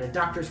 and a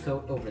doctor's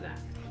coat over that.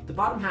 The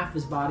bottom half of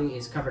his body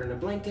is covered in a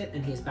blanket,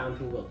 and he is bound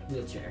to a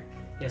wheelchair.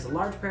 He has a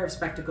large pair of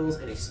spectacles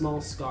and a small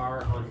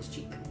scar on his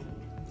cheek.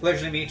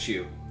 Pleasure to meet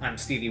you. I'm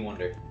Stevie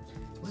Wonder.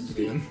 Nice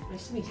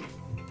to meet you.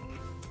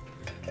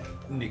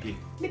 Nikki.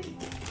 Nikki.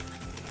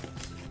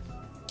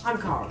 I'm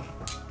Carl.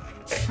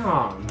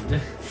 Charmed.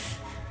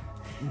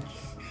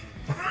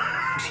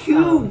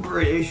 Two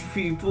British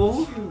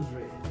people.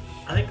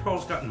 I think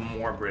Carl's gotten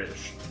more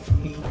British.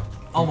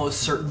 Almost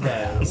certain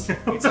has.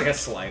 It's like a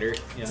slider.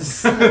 Yeah.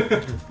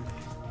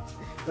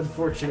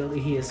 Unfortunately,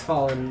 he has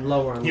fallen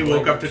lower on the He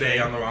woke up language. today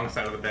on the wrong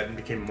side of the bed and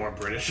became more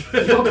British. He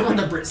woke up on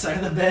the Brit side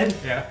of the bed.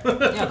 Yeah.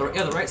 Yeah,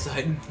 the right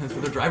side. That's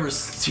where the driver's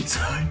seat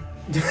side.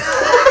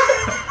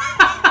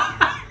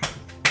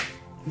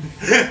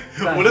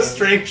 What a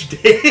strange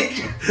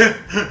day.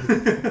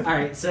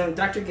 Alright, so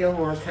Dr.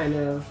 Gilmore kind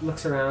of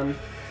looks around.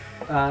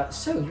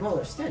 So, you all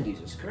are stand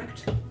users,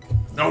 correct?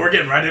 No, we're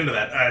getting right into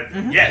that.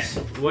 Yes.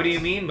 What do you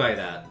mean by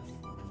that?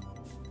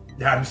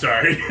 I'm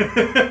sorry.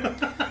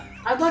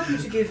 I'd like you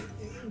to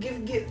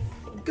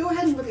go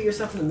ahead and look at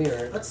yourself in the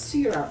mirror. Let's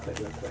see your outfit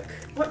real quick.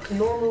 What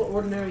normal,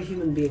 ordinary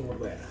human being would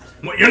wear that?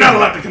 Well, you're not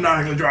allowed to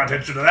canonically draw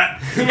attention to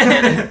that.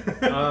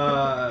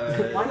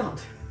 Why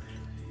not?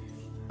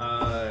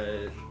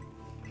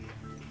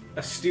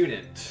 A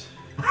student.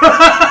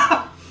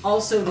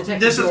 Also,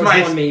 Detective This is George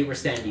my- warned me you were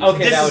stand users.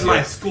 Okay, This that is would my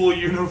do. school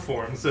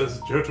uniform, says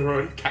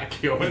Jotaro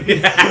Kakyo.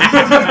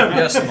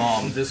 Yes,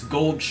 Mom. This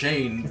gold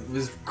chain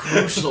was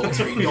crucial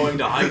to me going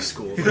to high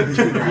school.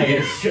 I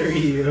assure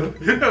you.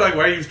 They're like,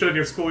 why are you still in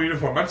your school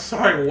uniform? I'm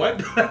sorry, what?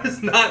 That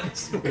is not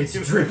It's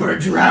drip or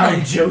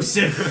drown,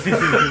 Joseph.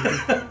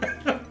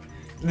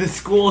 The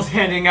school's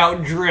handing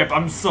out drip.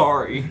 I'm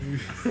sorry.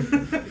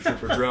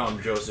 Trip or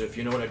drown, Joseph.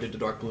 You know what I did to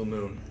Dark Blue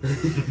Moon.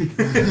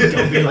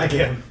 Don't be like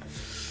him.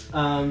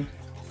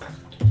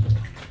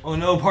 Oh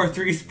no, part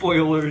 3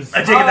 spoilers.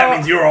 I take it that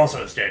means you're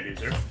also a stand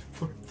user.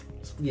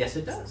 Yes,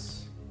 it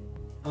does.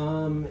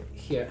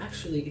 Here,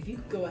 actually, if you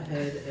could go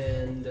ahead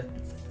and...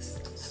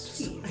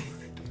 Steve,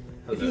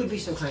 if you would be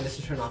so kind as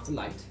to turn off the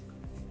light.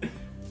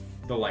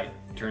 The light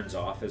turns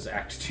off as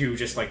Act 2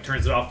 just like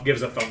turns it off,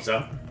 gives a thumbs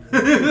up.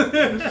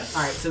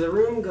 Alright, so the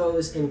room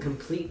goes in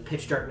complete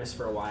pitch darkness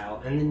for a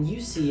while, and then you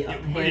see a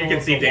panel You can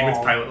of see the Damon's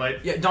wall. pilot light.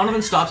 Yeah,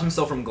 Donovan stops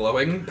himself from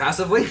glowing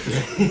passively.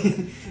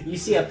 You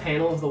see a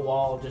panel of the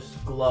wall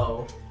just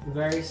glow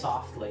very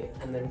softly,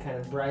 and then kind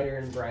of brighter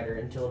and brighter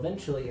until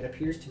eventually it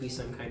appears to be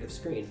some kind of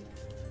screen.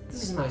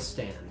 This is my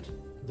stand,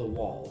 the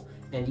wall,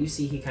 and you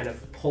see he kind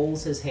of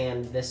pulls his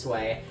hand this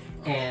way,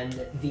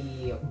 and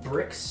the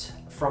bricks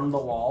from the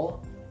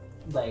wall,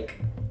 like,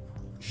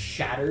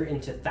 shatter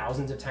into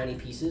thousands of tiny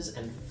pieces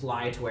and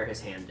fly to where his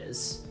hand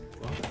is.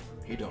 Well,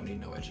 he don't need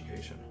no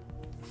education.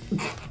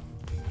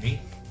 Me?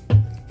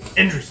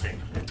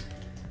 Interesting.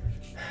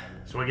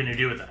 So what can you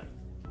do with that?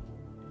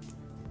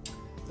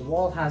 The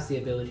wall has the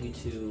ability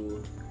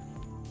to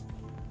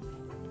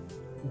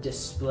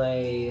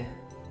display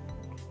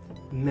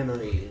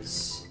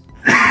memories,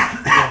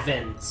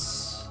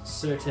 events,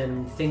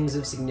 certain things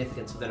of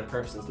significance within a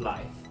person's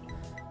life,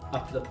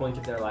 up to the point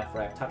of their life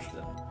where I've touched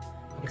them.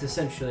 It's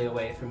essentially a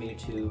way for me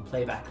to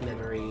play back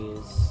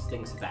memories,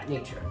 things of that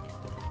nature.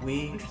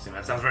 Interesting.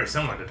 That sounds very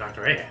similar to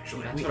Dr. A,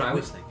 actually. That's what I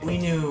was thinking. We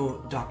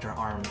knew Dr.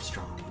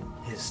 Armstrong,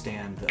 his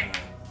stand,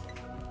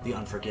 The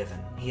Unforgiven.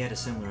 He had a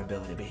similar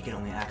ability, but he could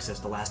only access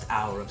the last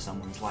hour of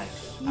someone's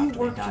life He after they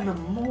worked died. in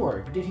the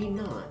morgue, did he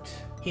not?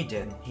 He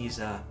did. He's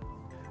I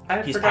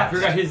He's forgot. I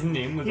forgot his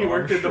name was He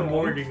worked in the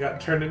Armstrong. morgue and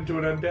got turned into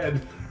an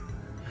undead.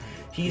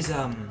 he's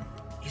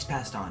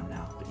passed on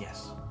now, but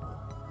yes.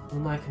 Well,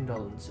 my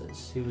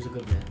condolences. He was a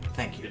good man.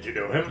 Thank you. Did you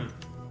know him?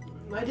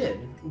 I did.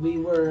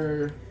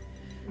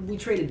 We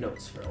traded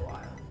notes for a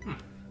while.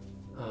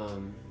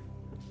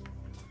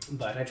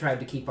 But I tried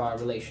to keep our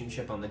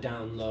relationship on the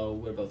down low.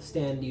 We're both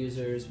stand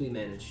users. We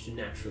managed to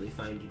naturally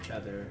find each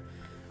other.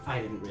 I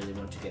didn't really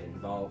want to get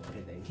involved in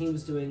anything he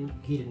was doing.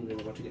 He didn't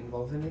really want to get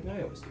involved in anything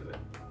I was doing.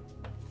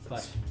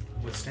 But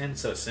With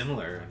stands so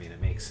similar, I mean, it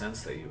makes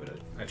sense that you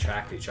would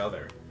attract each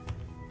other.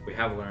 We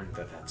have learned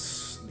that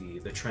that's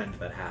the trend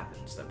that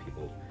happens, that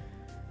people,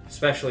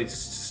 especially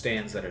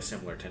stands that are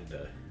similar, tend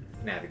to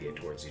navigate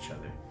towards each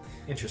other.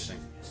 Interesting.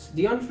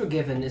 The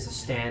Unforgiven is a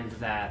stand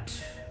that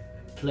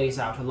plays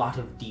out a lot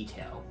of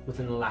detail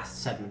within the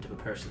last segment of a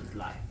person's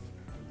life.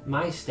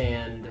 My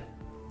stand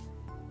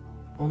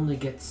only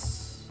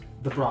gets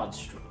the broad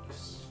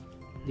strokes,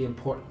 the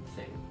important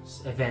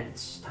things,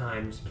 events,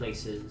 times,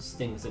 places,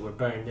 things that were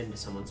burned into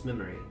someone's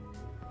memory.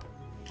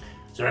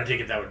 So I take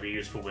it that would be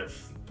useful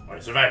with our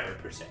survivor,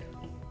 per se.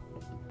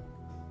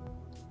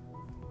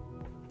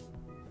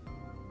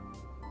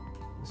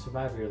 The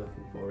survivor you're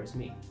looking for is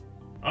me.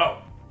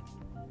 Oh.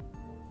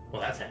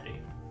 Well, that's handy.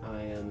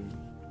 I am,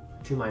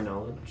 to my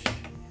knowledge,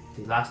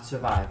 the last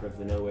survivor of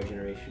the Nowhere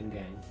Generation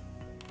gang.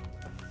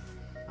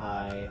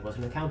 I was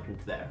an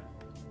accountant there.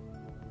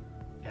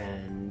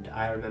 And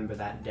I remember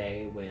that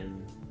day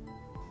when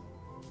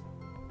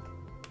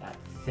that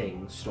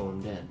thing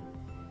stormed in.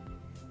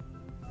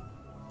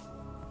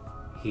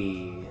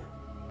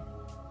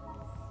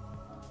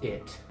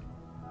 It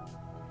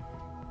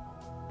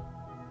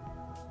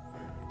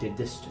did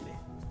this to me.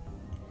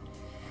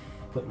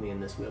 Put me in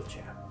this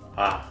wheelchair.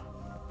 Ah.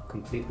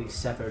 Completely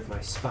severed my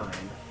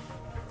spine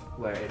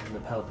where it and the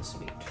pelvis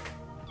meet.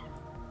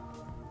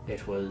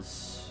 It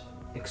was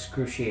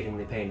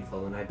excruciatingly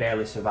painful, and I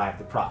barely survived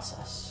the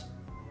process.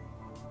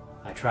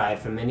 I tried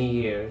for many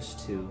years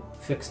to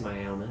fix my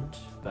ailment,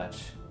 but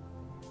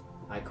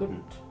I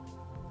couldn't.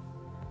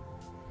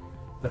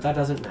 But that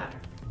doesn't matter.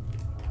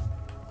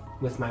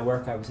 With my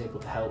work, I was able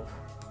to help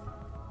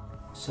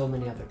so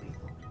many other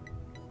people.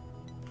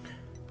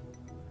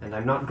 And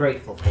I'm not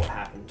grateful for what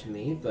happened to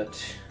me,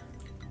 but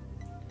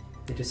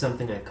it is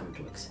something I've come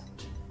to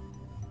accept.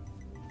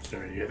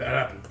 Sorry to hear that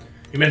happen.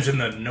 You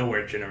mentioned the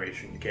Nowhere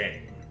Generation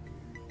gang.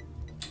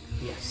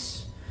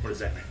 Yes. What does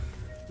that mean?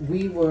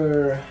 We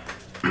were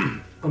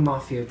a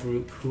mafia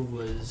group who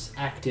was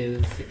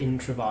active in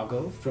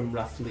Travago from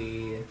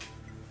roughly,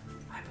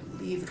 I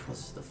believe it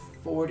was the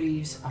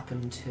 40s up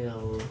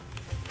until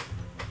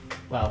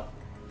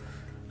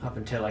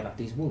I got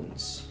these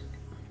wounds.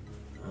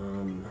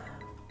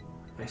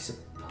 I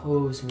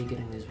suppose me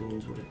getting these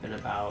wounds would have been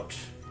about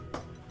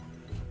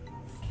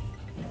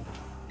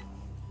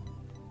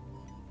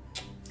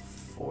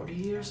 40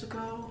 years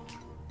ago?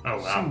 Oh,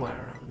 wow. Somewhere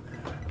around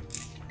there.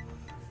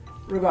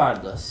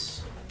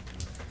 Regardless,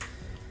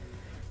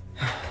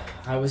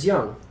 I was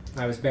young.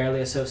 I was barely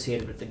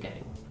associated with the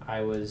gang.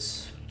 I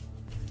was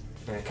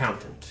an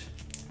accountant.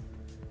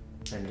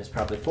 And it is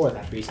probably for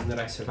that reason that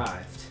I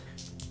survived.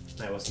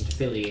 I wasn't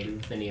affiliated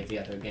with any of the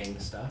other gang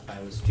stuff. I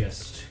was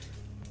just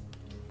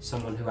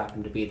someone who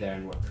happened to be there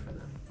and worked for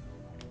them.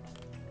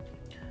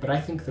 But I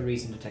think the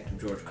reason Detective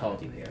George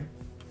called you here,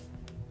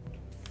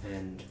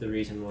 and the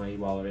reason why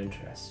you all are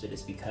interested,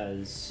 is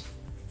because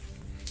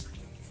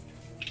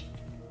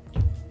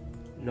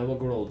Noah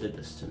Grohl did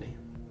this to me.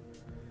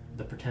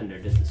 The Pretender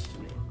did this to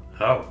me.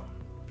 Oh.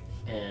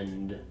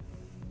 And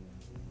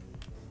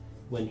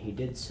when he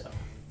did so,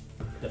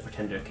 the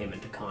Pretender came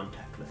into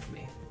contact with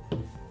me.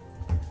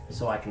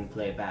 So I can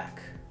play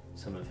back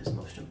some of his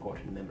most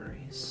important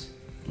memories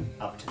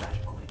up to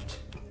that point.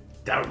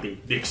 That would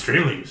be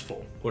extremely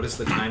useful. What is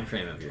the time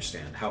frame of your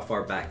stand? How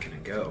far back can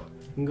it go?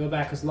 It can go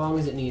back as long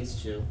as it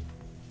needs to.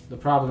 The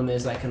problem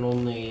is I can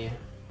only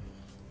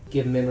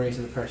give memories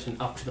of the person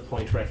up to the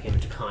point where I came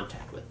into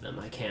contact with them.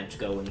 I can't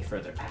go any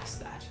further past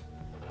that.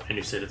 And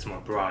you said it's more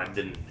broad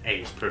than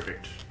A's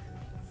perfect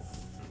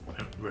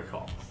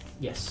recall.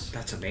 Yes.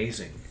 That's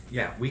amazing.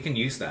 Yeah, we can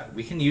use that.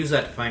 We can use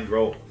that to find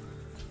Grohl.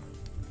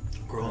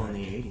 Grohl in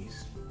the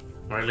 80s.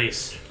 Or at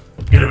least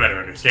get a better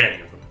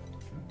understanding of him.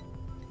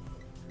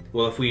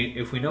 Well, if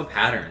we know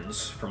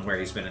patterns from where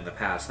he's been in the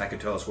past, that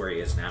could tell us where he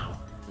is now.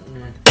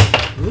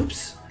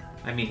 Oops.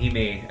 I mean, he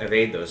may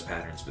evade those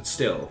patterns, but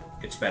still,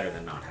 it's better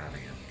than not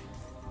having it.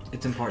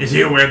 It's important. Is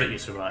he aware that you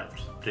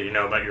survived? Did he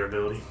know about your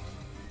ability?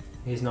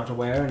 He's not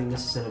aware, and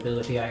this is an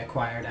ability I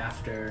acquired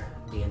after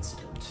the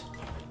incident.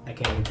 I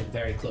came into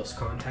very close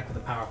contact with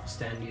a powerful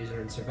stand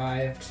user and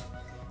survived.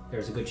 There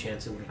was a good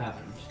chance it would have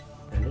happened,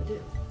 and it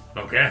did.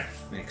 Okay.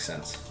 Makes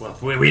sense. Well,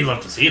 we'd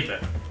love to see it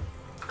then.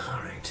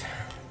 Alright.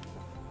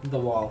 The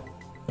wall.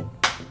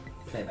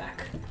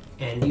 Playback.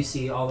 And you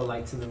see all the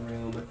lights in the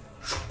room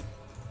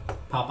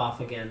pop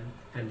off again,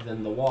 and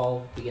then the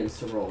wall begins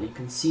to roll. You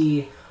can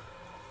see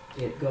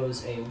it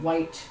goes a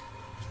white,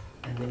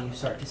 and then you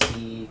start to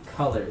see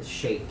colors,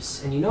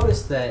 shapes. And you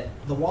notice that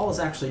the wall is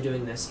actually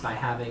doing this by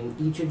having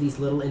each of these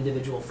little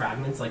individual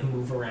fragments like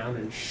move around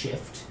and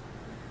shift.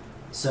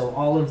 So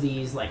all of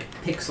these like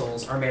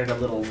pixels are made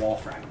of little wall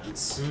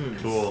fragments.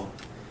 Cool.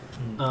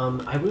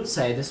 I will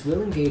say this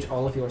will engage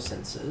all of your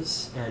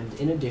senses, and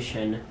in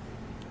addition,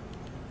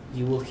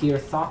 you will hear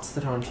thoughts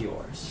that aren't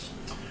yours.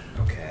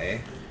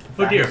 Okay.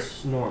 Oh dear.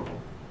 That's normal.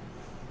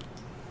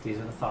 These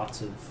are the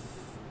thoughts of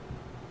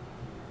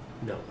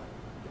Noah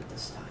at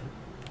this time.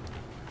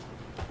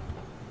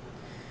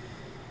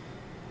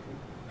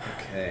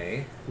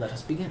 Okay. Let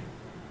us begin.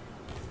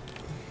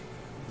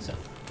 So,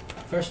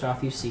 first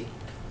off, you see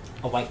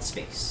a white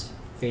space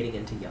fading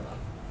into yellow,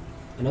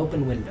 an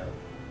open window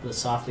with a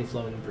softly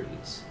flowing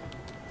breeze,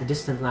 the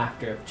distant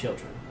laughter of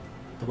children,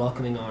 the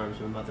welcoming arms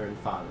of a mother and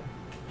father,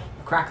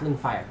 a crackling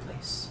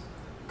fireplace,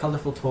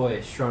 colorful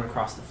toys strewn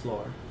across the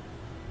floor,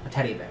 a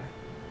teddy bear.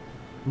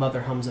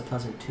 Mother hums a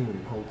pleasant tune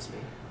and holds me.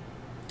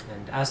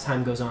 And as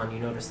time goes on, you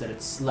notice that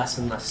it's less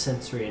and less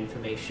sensory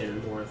information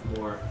and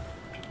more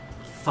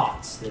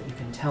thoughts that you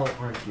can tell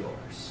aren't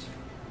yours.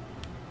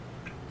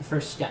 The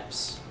first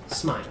steps,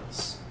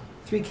 smiles,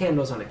 3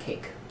 candles on a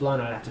cake,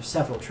 blown out after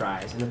several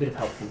tries, and a bit of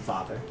help from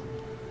Father.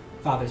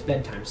 Father's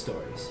bedtime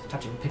stories,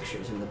 touching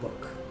pictures in the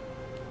book.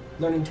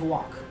 learning to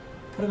walk,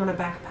 putting on a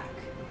backpack,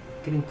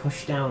 getting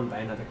pushed down by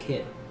another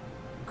kid,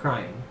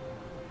 crying,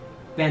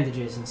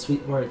 bandages and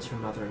sweet words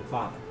from mother and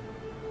father,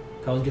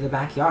 going to the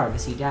backyard to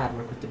see Dad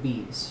work with the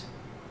bees,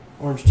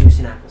 orange juice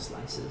and apple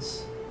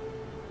slices.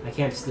 I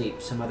can't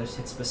sleep, so mother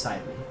sits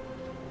beside me.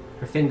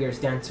 Her fingers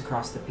dance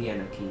across the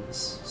piano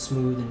keys,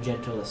 smooth and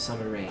gentle as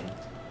summer rain.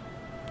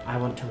 I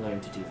want to learn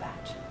to do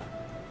that.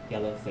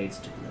 Yellow fades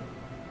to blue.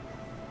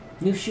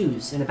 New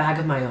shoes and a bag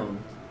of my own.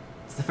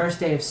 It's the first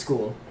day of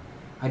school.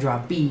 I draw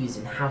bees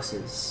and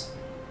houses,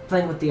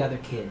 playing with the other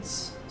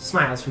kids,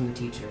 smiles from the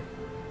teacher,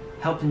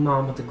 helping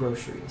Mom with the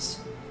groceries.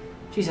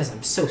 She says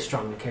I'm so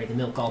strong to carry the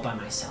milk all by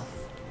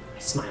myself. I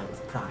smile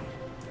with pride.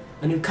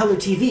 A new color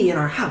TV in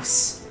our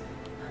house.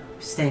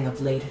 Staying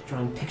up late,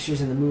 drawing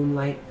pictures in the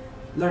moonlight,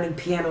 learning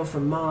piano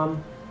from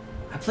Mom.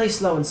 I play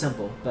slow and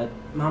simple, but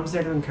Mom's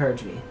there to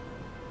encourage me,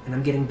 and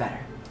I'm getting better.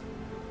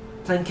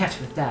 Playing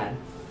catch with Dad.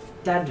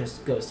 Dad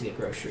just goes to get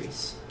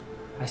groceries.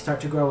 I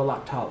start to grow a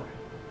lot taller.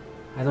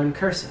 I learn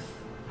cursive,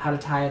 how to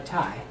tie a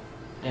tie,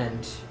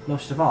 and,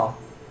 most of all,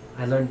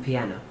 I learn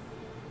piano.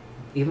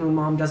 Even when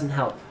Mom doesn't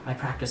help, I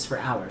practice for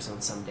hours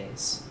on some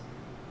days.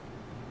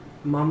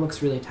 Mom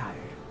looks really tired.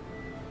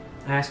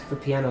 I ask for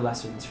piano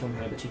lessons from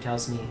her, but she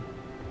tells me,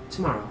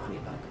 tomorrow,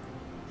 Honeybug.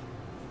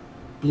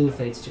 Blue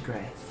fades to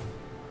gray.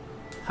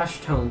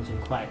 Hushed tones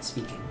and quiet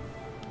speaking.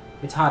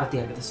 It's hot at the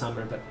end of the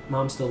summer, but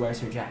Mom still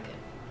wears her jacket.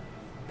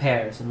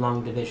 Pairs and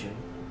long division.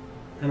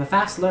 I'm a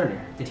fast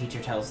learner, the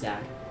teacher tells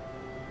Dad.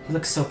 He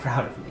looks so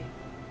proud of me.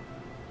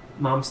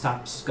 Mom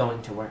stops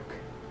going to work.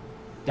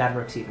 Dad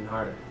works even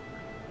harder.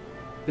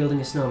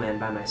 Building a snowman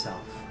by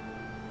myself.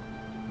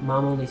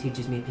 Mom only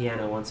teaches me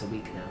piano once a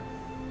week now.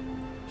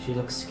 She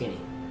looks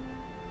skinny.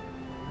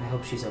 I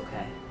hope she's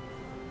okay.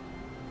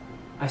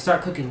 I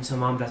start cooking so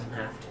Mom doesn't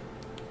have to.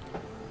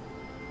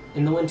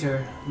 In the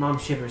winter, Mom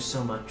shivers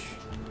so much.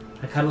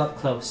 I cuddle up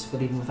close,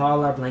 but even with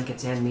all our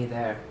blankets and me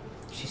there,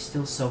 she's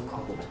still so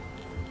cold.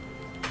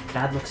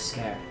 Dad looks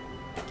scared.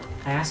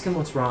 I ask him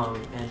what's wrong,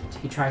 and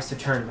he tries to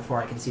turn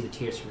before I can see the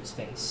tears from his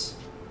face.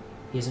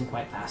 He isn't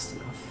quite fast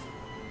enough.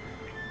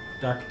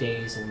 Dark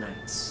days and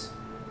nights.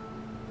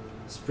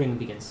 Spring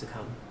begins to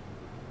come.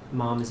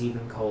 Mom is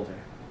even colder.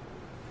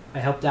 I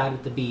help Dad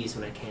with the bees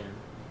when I can.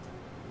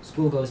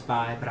 School goes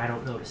by, but I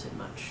don't notice it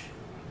much.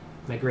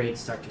 My grades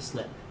start to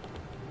slip.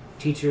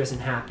 Teacher isn't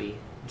happy,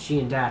 and she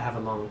and Dad have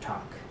a long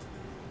talk.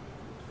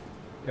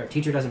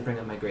 Teacher doesn't bring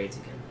up my grades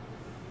again.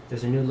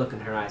 There's a new look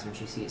in her eyes when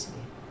she sees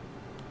me.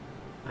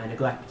 I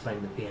neglect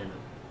playing the piano.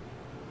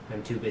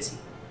 I'm too busy.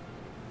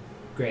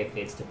 Gray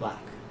fades to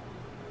black.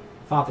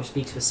 Father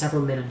speaks with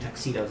several men in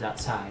tuxedos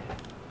outside.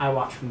 I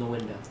watch from the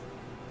window.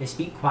 They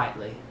speak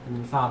quietly, and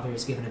then Father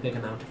is given a big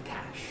amount of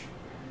cash.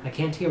 I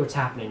can't hear what's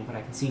happening, but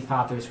I can see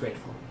Father is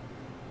grateful.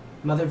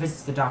 Mother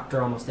visits the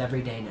doctor almost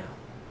every day now.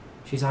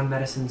 She's on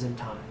medicines and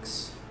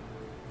tonics.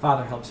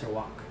 Father helps her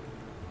walk.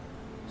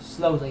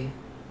 Slowly,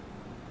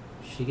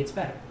 she gets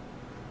better.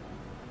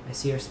 I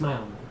see her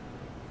smile more.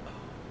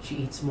 She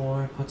eats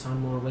more, puts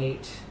on more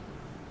weight.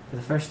 For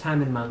the first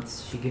time in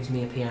months, she gives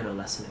me a piano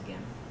lesson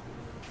again.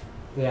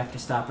 We have to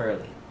stop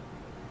early.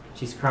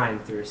 She's crying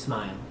through her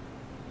smile.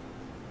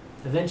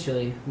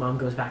 Eventually, Mom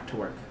goes back to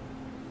work.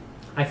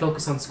 I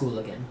focus on school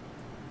again.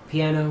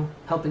 Piano,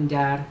 helping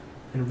Dad,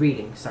 and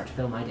reading start to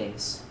fill my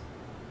days.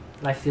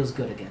 Life feels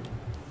good again.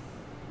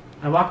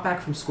 I walk back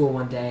from school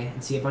one day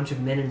and see a bunch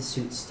of men in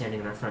suits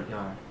standing in our front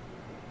yard.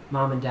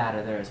 Mom and Dad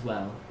are there as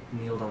well,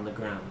 kneeled on the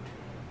ground.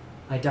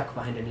 I duck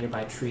behind a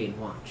nearby tree and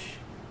watch.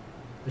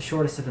 The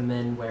shortest of the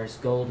men wears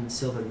gold and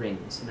silver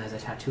rings and has a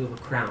tattoo of a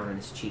crown on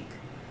his cheek.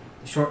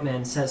 The short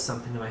man says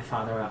something to my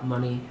father about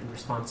money and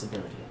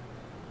responsibility.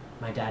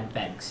 My dad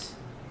begs.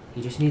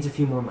 He just needs a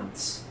few more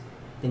months.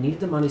 They needed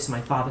the money so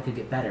my father could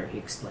get better, he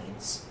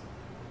explains.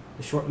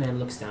 The short man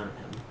looks down at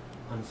him,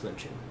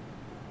 unflinching.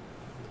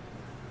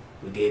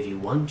 We gave you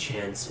one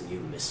chance and you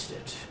missed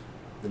it.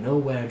 The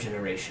nowhere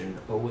generation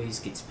always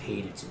gets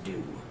paid its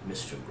due,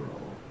 Mr. Grohl.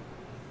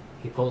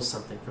 He pulls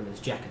something from his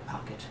jacket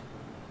pocket.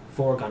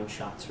 4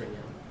 gunshots ring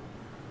out.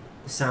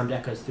 The sound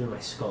echoes through my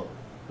skull,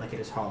 like it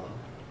is hollow.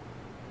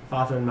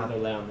 Father and Mother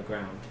lay on the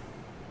ground.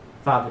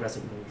 Father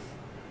doesn't move.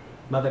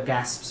 Mother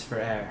gasps for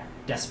air,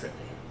 desperately.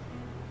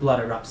 Blood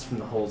erupts from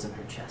the holes in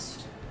her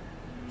chest.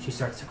 She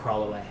starts to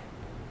crawl away.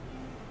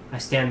 I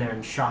stand there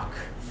in shock,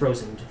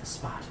 frozen to the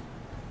spot.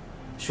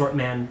 The short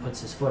man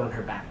puts his foot on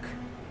her back.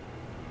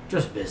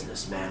 Just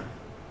business, ma'am.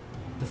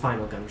 The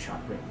final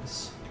gunshot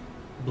rings.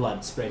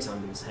 Blood sprays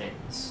onto his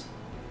hands.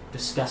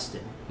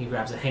 Disgusted, he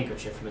grabs a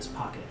handkerchief from his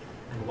pocket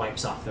and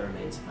wipes off the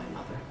remains of my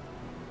mother.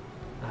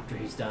 After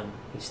he's done,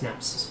 he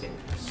snaps his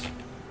fingers.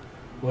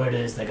 Word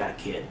is they got a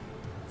kid.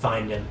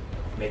 Find him,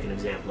 make an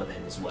example of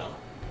him as well.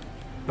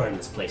 Burn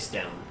this place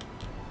down.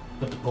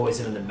 Put the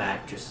poison in the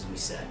back, just as we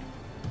said.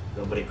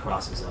 Nobody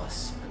crosses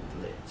us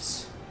and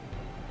lives.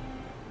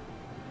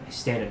 I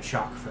stand in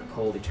shock for a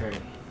cold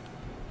eternity.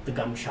 The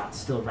gunshots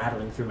still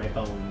rattling through my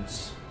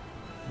bones.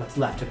 What's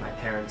left of my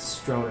parents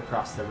strewn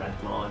across the red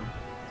lawn.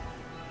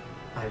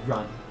 I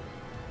run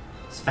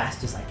as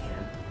fast as I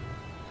can.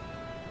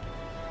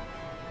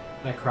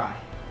 I cry,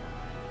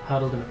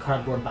 huddled in a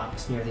cardboard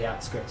box near the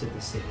outskirts of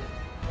the city.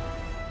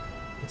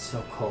 It's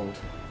so cold.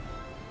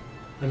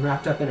 I'm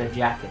wrapped up in a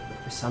jacket, but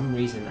for some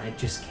reason I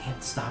just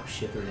can't stop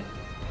shivering.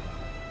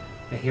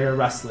 I hear a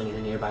rustling in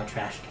a nearby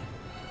trash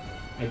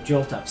can. I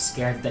jolt up,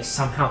 scared that they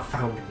somehow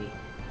found me.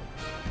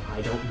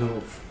 I don't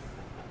move.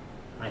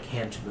 I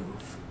can't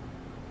move.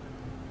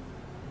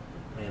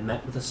 I am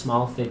met with a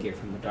small figure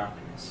from the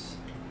darkness.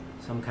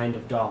 Some kind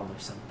of doll or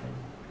something.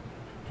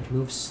 It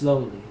moves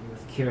slowly and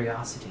with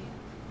curiosity.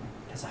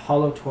 It has a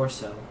hollow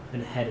torso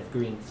and a head of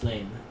green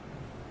flame.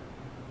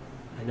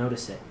 I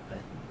notice it, but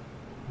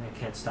I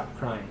can't stop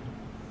crying.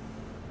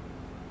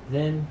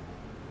 Then,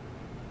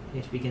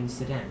 it begins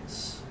to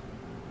dance.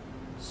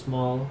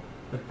 Small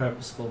but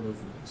purposeful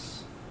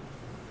movements.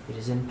 It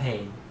is in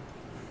pain,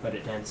 but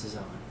it dances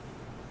on.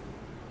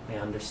 I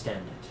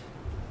understand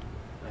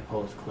it. I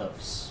pull it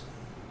close.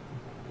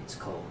 It's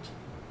cold.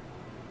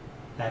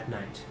 That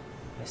night,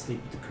 I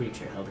sleep with the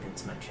creature held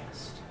against my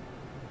chest.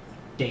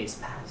 Days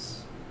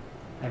pass.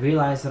 I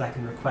realize that I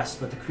can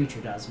request what the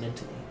creature does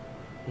mentally.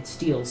 It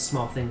steals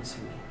small things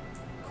from me.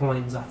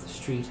 Coins off the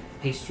street,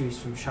 pastries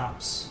from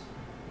shops,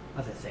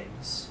 other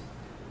things.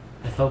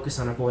 I focus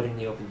on avoiding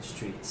the open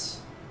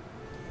streets.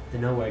 The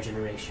Nowhere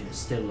generation is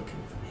still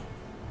looking for me.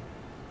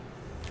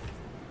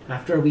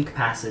 After a week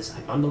passes,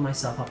 I bundle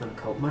myself up in a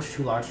coat much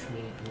too large for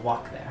me and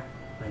walk there,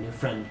 my new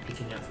friend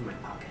peeking out from my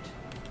pocket.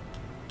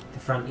 The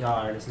front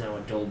yard is now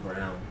a dull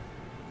brown.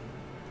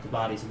 The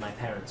bodies of my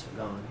parents are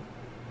gone.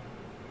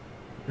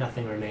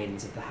 Nothing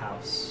remains of the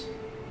house.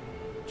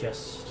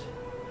 Just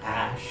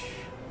ash,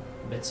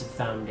 bits of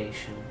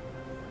foundation,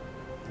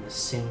 and a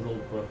single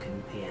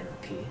broken piano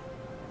key.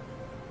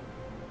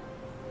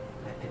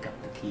 I pick up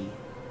the key.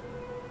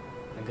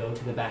 I go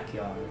to the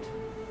backyard,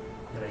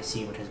 and I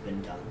see what has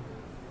been done.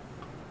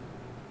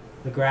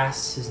 The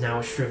grass is now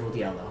a shriveled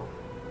yellow,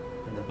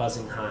 and the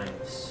buzzing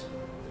hives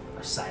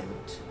are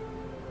silent.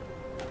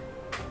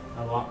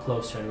 I walk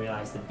closer and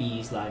realize the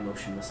bees lie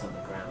motionless on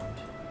the ground.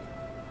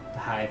 The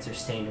hives are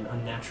stained an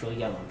unnatural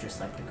yellow, just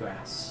like the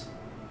grass.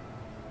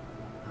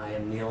 I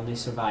am the only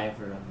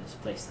survivor of this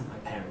place that my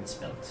parents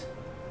built.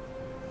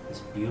 This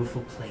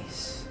beautiful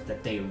place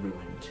that they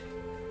ruined.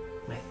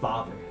 My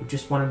father, who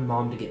just wanted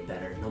Mom to get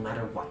better, no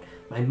matter what.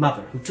 My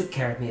mother, who took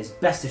care of me as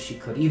best as she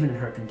could, even in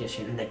her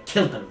condition, and they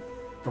killed them.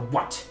 For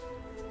what?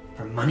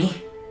 For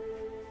money?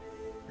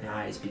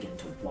 My eyes begin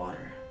to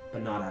water,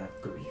 but not out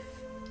of grief.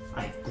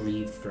 I have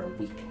grieved for a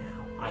week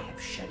now. I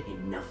have shed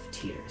enough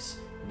tears.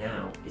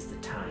 Now is the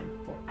time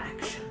for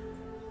action.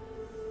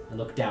 I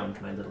look down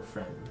to my little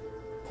friend,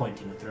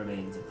 pointing at the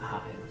remains of the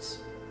hives.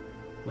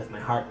 With my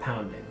heart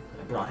pounding,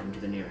 I brought him to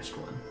the nearest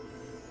one.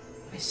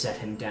 I set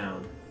him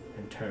down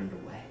and turned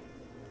away.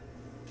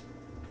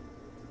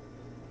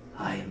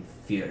 I am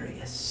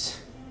furious.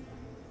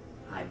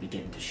 I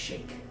begin to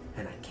shake,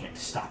 and I can't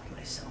stop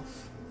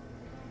myself.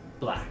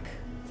 Black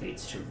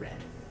fades to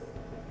red.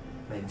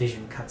 My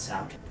vision cuts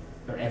out,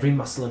 or every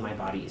muscle in my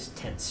body is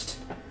tensed.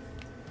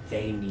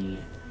 They need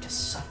to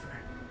suffer.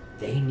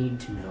 They need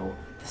to know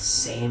the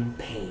same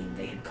pain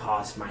they had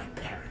caused my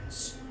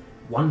parents.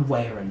 One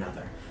way or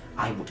another,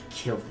 I would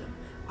kill them.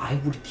 I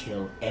would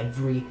kill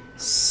every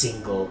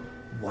single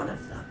one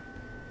of them.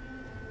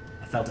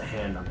 I felt a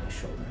hand on my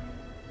shoulder.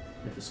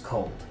 It was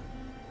cold,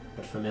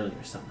 but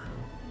familiar somehow.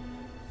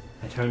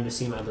 I turned to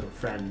see my little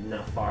friend,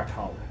 now far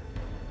taller.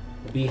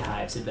 The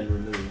beehives had been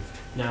removed,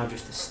 now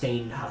just the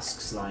stained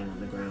husks lying on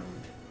the ground.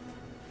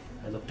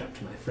 I looked up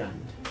to my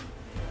friend.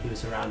 He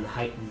was around the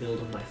height and build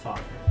of my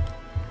father,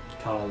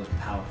 tall and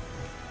powerful.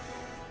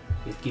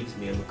 It gives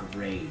me a look of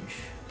rage.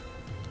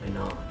 I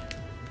nod.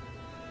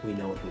 We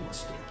know what we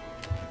must do.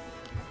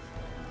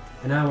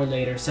 An hour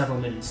later, several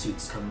men in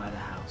suits come by the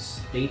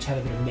house. They each have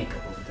a bit of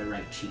makeup over their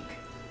right cheek.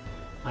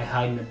 I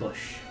hide in a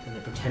bush, and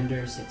the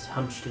pretender sits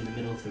hunched in the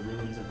middle of the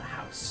ruins of the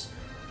house,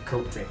 the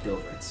coat draped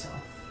over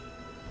itself.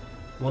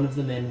 One of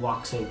the men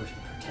walks over to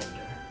the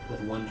pretender,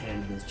 with one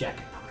hand in his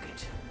jacket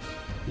pocket.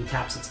 He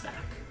taps its back.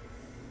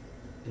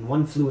 In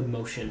one fluid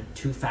motion,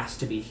 too fast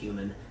to be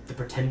human, the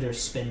pretender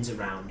spins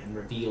around and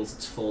reveals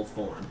its full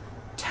form,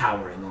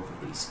 towering over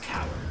these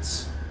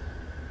cowards.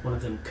 One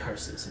of them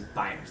curses and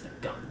fires their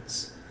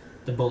guns.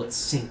 The bullets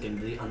sink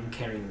into the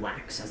uncaring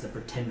wax as the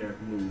pretender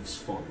moves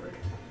forward.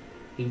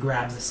 He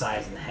grabs the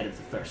sides of the head of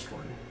the first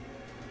one.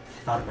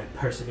 I thought of my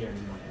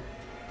persevering mother,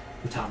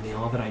 who taught me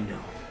all that I know.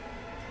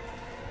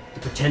 The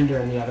pretender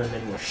and the other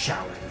men were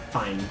showering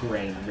fine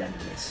gray and red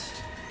mist.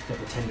 The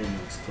pretender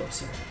moves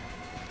closer.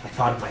 I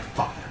thought of my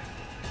father.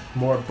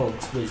 More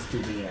bullets whizzed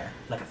through the air,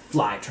 like a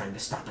fly trying to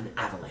stop an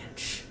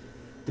avalanche.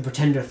 The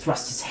pretender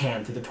thrusts his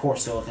hand through the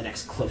torso of the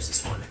next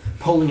closest one,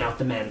 pulling out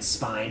the man's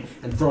spine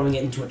and throwing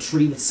it into a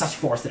tree with such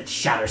force that it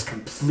shatters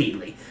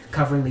completely,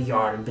 covering the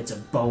yard in bits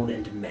of bone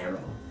and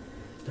marrow.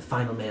 The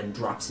final man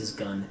drops his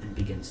gun and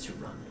begins to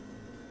run.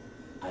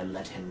 I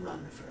let him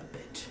run for a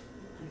bit,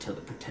 until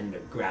the pretender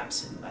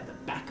grabs him by the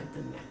back of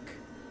the neck.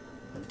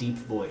 A deep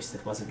voice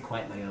that wasn't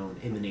quite my own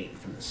emanated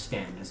from the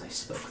stand as I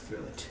spoke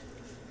through it.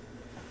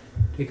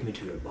 "Take me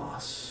to your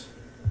boss.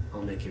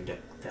 I'll make your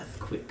death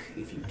quick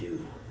if you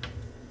do.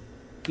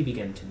 He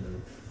began to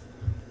move.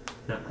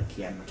 Not like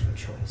he had much of a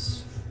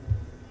choice.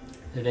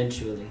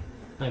 Eventually,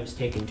 I was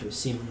taken to a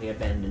seemingly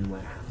abandoned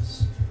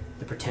warehouse.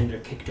 The pretender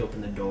kicked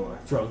open the door,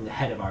 throwing the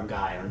head of our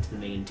guy onto the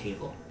main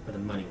table where the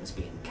money was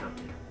being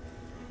counted.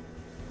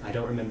 I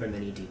don't remember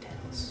many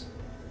details.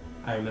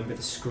 I remember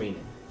the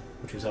screaming,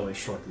 which was always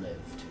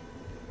short-lived.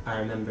 I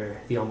remember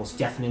the almost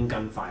deafening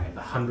gunfire,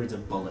 the hundreds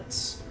of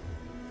bullets.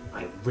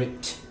 I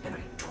ripped and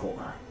I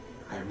tore.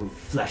 I removed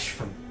flesh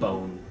from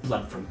bone,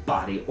 blood from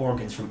body,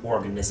 organs from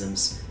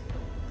organisms.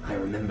 I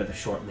remember the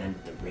short man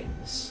with the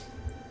rings.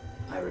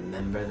 I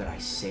remember that I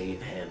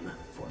saved him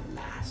for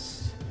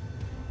last.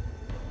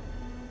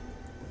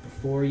 But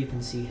before you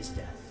can see his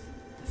death,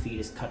 the feed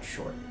is cut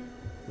short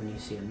when you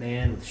see a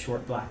man with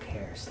short black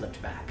hair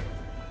slipped back,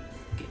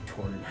 get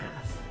torn in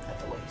half at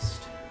the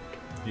waist.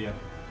 Yep.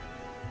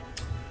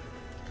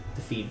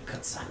 The feed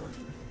cuts silent.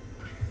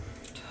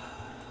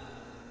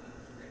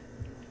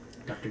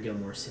 Dr.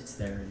 Gilmore sits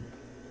there and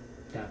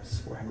dabs his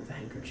forehead with a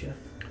handkerchief.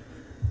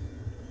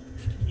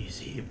 You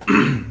see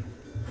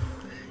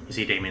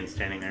Damien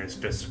standing there, his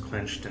fists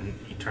clenched, and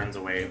he turns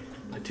away,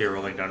 a tear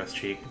rolling down his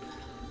cheek.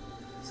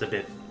 It's a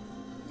bit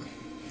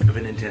of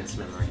an intense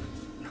memory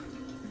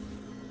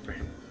for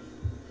him.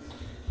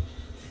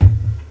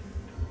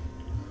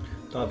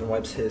 Donovan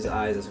wipes his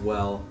eyes as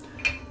well.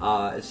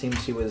 It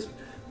seems he was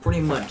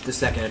pretty much the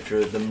second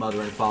after the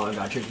mother and father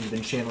got tricked. He's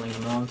been channeling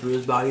him on through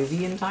his body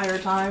the entire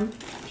time,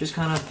 just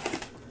kind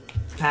of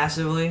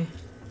passively.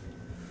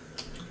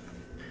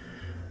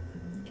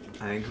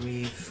 I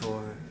grieve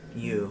for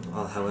you,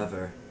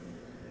 however,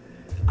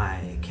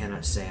 I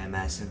cannot say I'm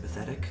as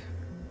sympathetic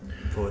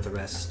for the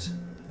rest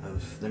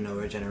of the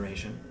Noah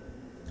generation.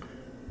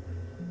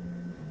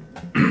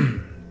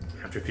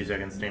 After a few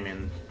seconds,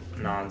 Damien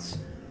nods.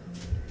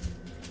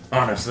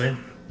 Honestly,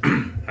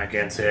 I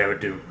can't say I would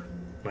do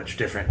much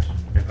different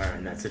if I were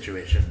in that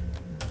situation.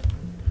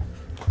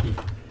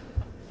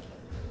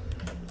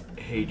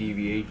 Hey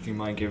DVH, do you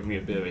mind giving me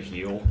a bit of a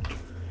heal?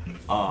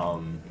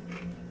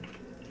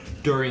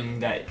 During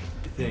that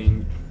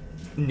thing,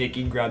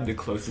 Nikki grabbed the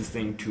closest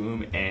thing to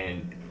him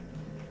and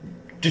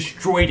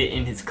destroyed it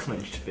in his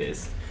clenched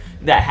fist.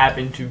 That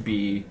happened to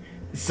be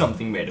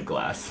something made of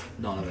glass.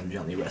 Donovan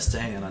gently rests a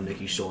hand on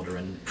Nikki's shoulder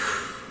and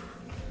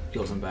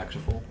heals him back to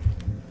full.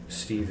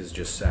 Steve has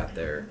just sat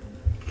there.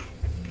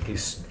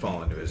 He's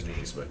fallen to his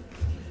knees, but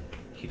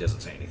he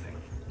doesn't say anything.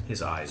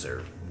 His eyes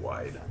are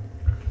wide.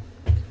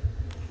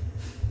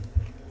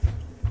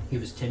 He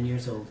was 10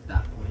 years old at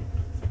that point.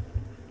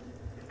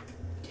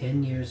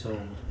 10 years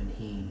old when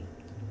he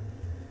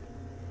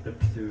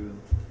looked through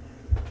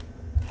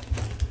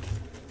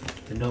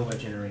the Nova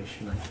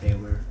generation like they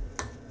were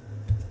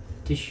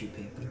tissue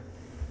paper.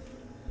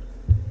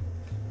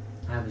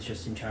 I was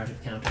just in charge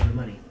of counting the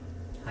money.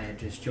 I had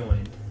just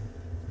joined.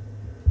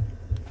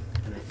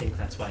 And I think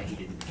that's why he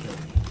didn't kill me.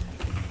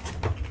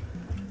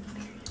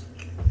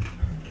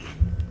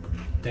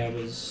 There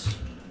was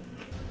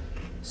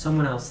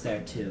someone else there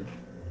too,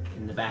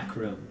 in the back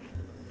room.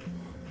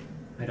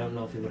 I don't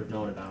know if you would have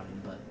known about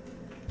him, but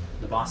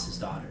the boss's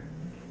daughter,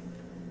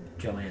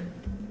 Joanne.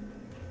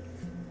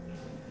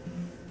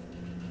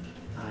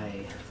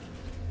 I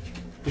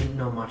didn't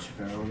know much of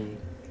her, only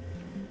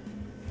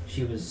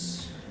she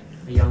was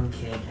a young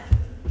kid,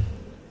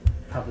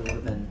 probably would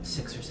have been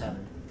 6 or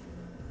 7.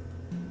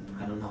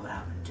 I don't know what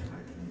happened to her.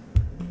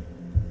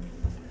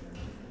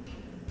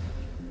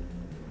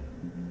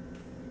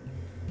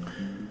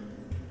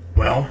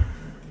 Well,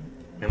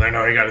 you learn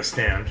how you gotta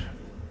stand.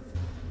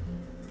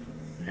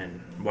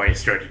 And why you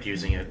started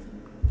using it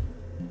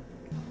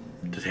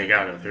to take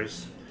out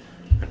others.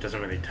 That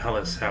doesn't really tell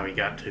us how he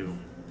got to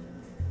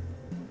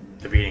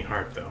the beating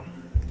heart, though.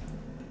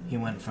 He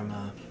went from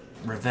a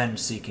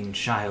revenge-seeking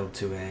child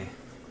to a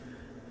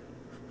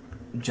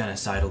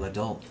genocidal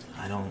adult.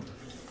 I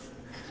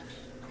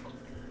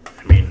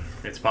mean,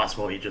 it's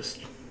possible he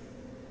just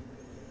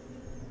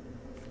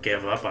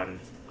gave up on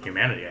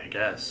humanity, I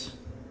guess.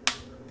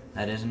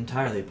 That is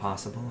entirely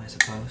possible, I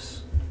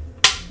suppose.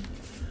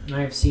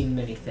 I have seen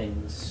many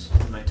things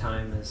in my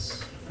time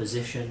as a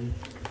physician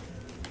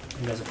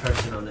and as a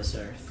person on this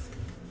earth.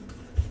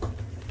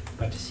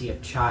 But to see a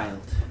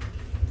child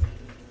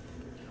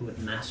who had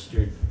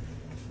mastered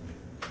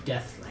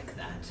death like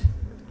that,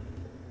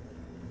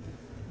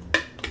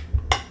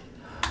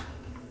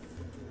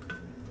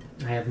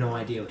 I have no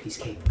idea what he's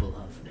capable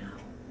of now.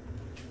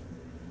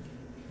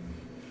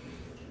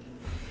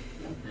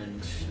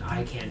 And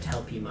I can't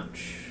help you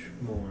much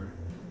more,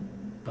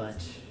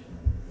 but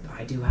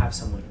I do have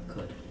someone who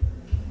could.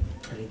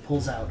 And he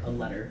pulls out a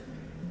letter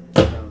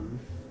from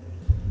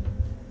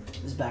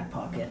his back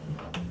pocket.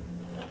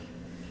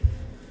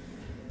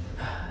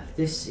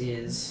 This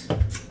is...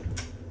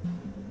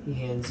 He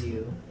hands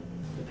you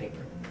the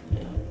paper.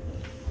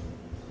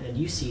 And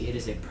you see it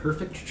is a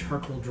perfect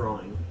charcoal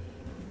drawing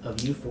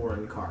of you four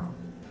and Carl.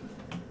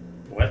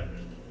 What?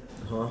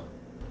 Huh?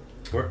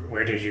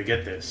 Where did you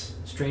get this?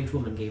 A strange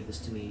woman gave this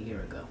to me a year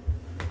ago.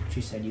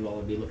 She said you all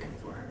would be looking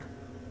for her.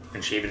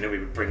 And she even knew we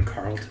would bring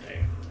Carl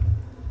today.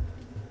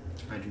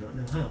 I do not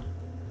know how.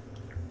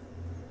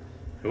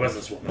 Who was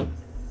this woman?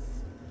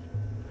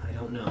 I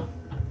don't know.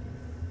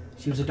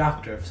 She was a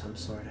doctor of some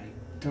sort. I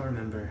don't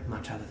remember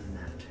much other than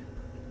that.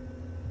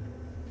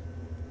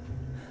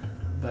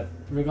 But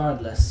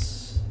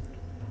regardless,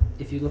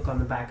 if you look on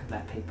the back of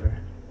that paper,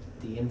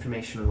 the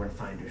information on where to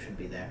find her should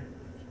be there.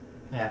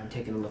 I haven't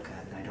taken a look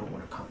at it. I don't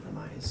want to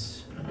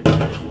compromise.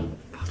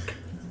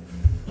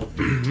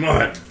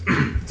 Alright.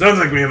 Sounds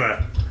like we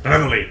have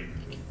another lead.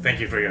 Thank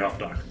you for your help,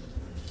 Doc.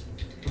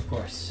 Of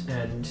course.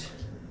 And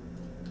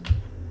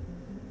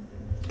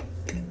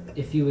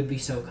if you would be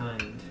so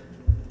kind.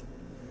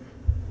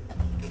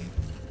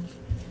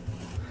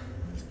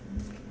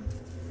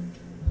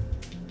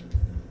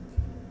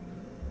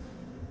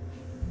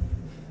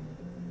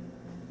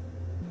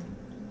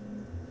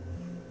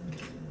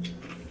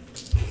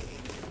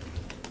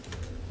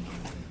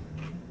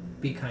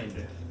 Be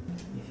kinder,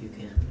 if you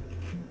can.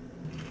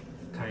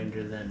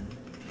 Kinder than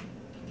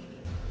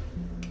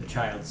the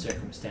child's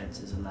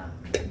circumstances allowed.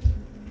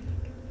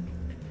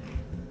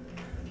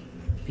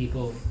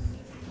 People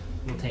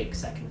will take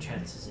second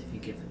chances if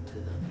you give them to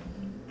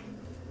them.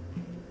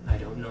 I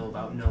don't know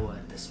about Noah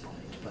at this point,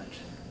 but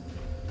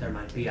there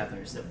might be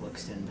others that will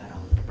extend that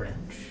olive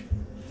branch,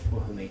 or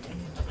who may take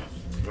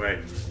it. Right.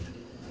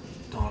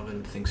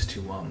 Donovan thinks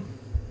to,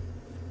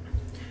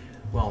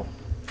 well,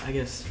 I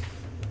guess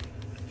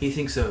he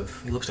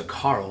looks at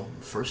Carl,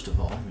 first of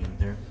all. I mean,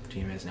 they're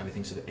teammates now. He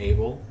thinks of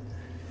Abel.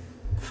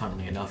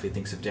 Funnily enough, he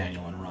thinks of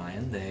Daniel and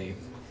Ryan. They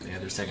had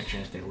their second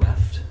chance, they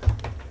left.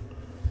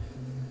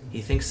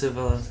 He thinks of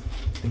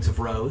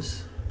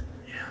Rose.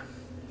 Yeah.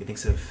 He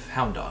thinks of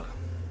Hound Dog.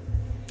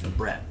 And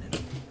Brett.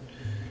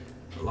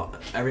 And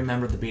every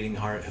member of the Beating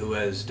Heart who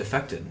has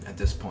defected at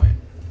this point.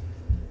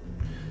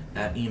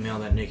 That email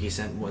that Nikki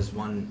sent was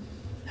one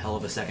hell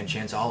of a second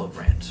chance olive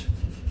branch.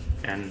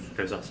 And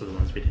there's also the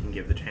ones we didn't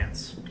give the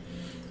chance.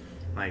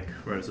 Like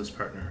Rose's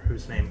partner,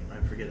 whose name I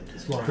forget it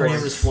is. Her name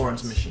is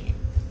Florence Machine.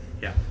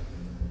 Yeah.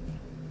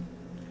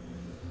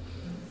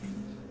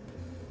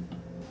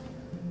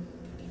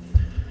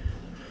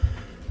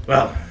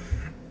 Well,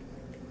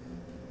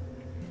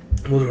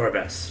 we'll do our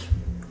best.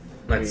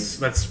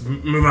 Let's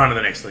move on to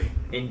the next lead.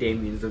 In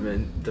Damien's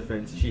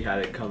defense, she had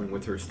it coming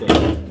with her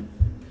stand.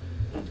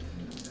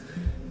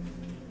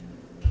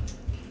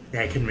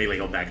 Yeah, I couldn't really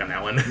go back on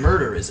that one.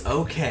 Murder is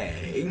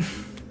okay.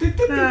 I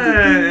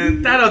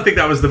don't think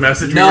that was the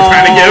message we were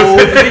trying to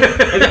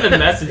give. I think the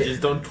message is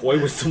don't toy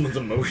with someone's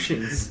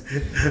emotions.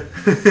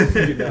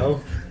 You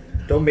know?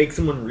 Don't make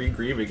someone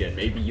re-grieve again.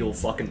 Maybe you'll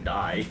fucking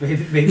die.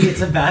 Maybe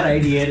it's a bad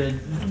idea to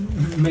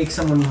make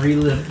someone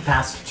relive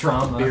past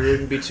trauma. Be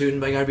rude and be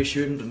tootin', but I gotta be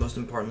shooting, but most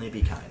importantly,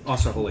 be kind.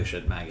 Also, holy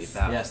shit, Maggie.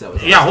 Yes, that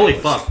was. Yeah, holy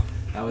fuck.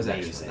 That was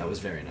excellent. That was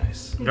very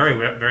nice. Very,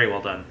 very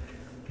well done.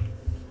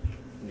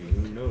 You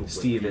know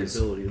Steve what the is-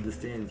 ability of the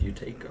stands you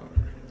take are.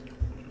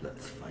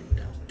 Let's find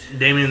out.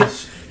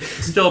 Damien's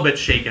still a bit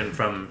shaken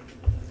from,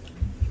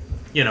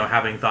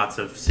 having thoughts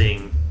of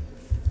seeing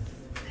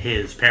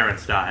his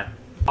parents die.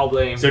 I'll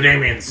blame So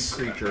Damien's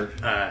creature.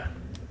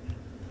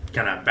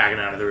 kind of backing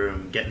out of the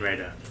room, getting ready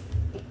to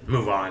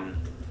move on.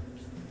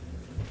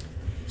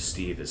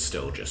 Steve is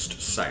still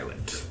just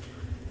silent.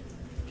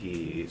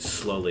 He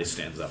slowly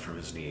stands up from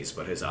his knees,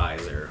 but his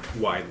eyes are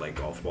wide like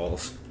golf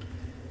balls.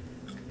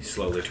 He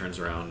slowly turns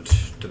around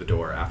to the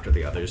door after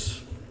the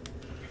others.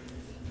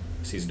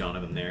 Sees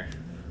Donovan there.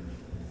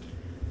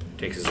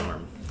 Takes his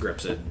arm,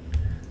 grips it,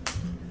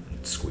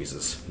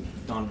 squeezes.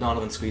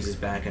 Donovan squeezes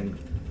back, and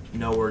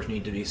no words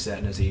need to be said.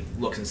 And as he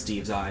looks in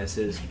Steve's eyes,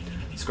 his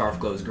scarf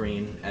glows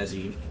green. As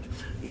he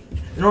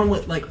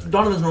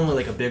Donovan's normally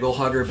like a big ol'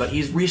 hugger, but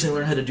he's recently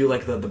learned how to do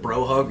like the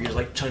bro hug. Where you just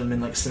like chuck him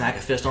in, like smack a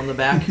fist on the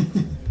back.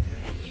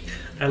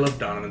 I love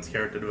Donovan's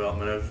character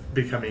development of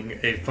becoming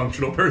a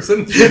functional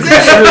person.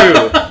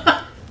 True.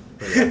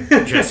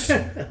 Just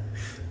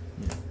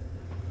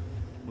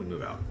we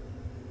move out.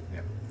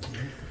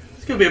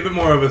 It's gonna be a bit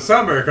more of a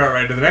somber car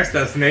ride to the next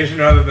destination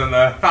rather than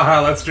the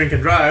haha, let's drink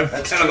and drive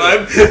kind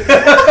of vibe.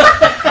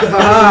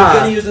 I'm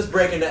gonna use this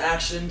break into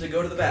action to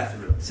go to the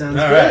bathroom. Sounds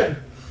All good.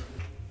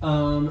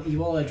 right.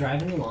 You all are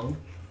driving along.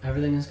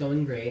 Everything is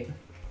going great.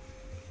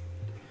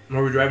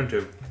 Where are we driving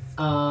to?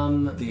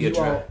 You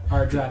address. all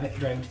are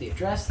driving to the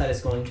address. That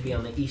is going to be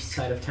on the east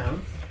side of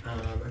town.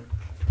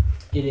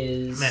 It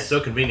is... Man, it's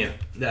so convenient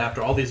that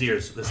after all these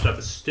years, this stuff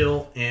is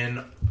still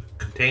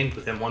contained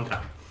within one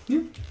town.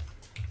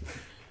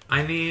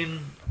 I mean,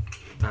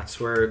 that's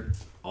where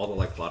all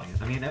the plotting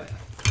is. I mean,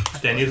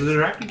 Stand uses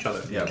interact each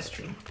other. yeah. That's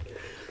true.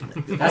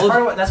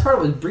 That's part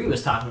of what Bree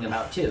was talking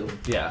about too.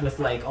 Yeah.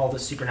 With all the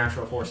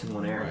supernatural force in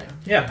one area.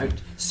 Yeah.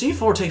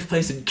 C4 takes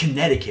place in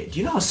Connecticut. Do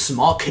you know how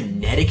small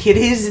Connecticut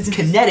is? It's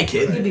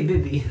Connecticut.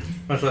 Bibby.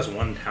 Much less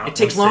one town. It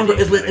takes one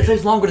longer. city. It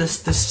takes longer to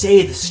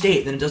say the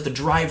state than it does to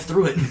drive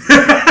through it.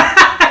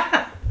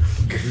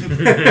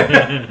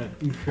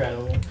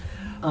 Incredible.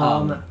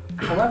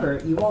 However,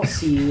 you all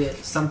see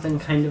something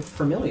kind of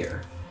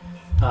familiar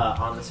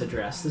on this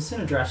address. This is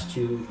an address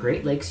to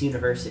Great Lakes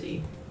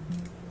University.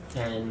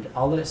 And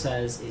all that it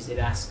says is it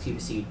asks you to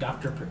see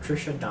Dr.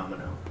 Patricia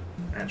Domino.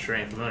 That sure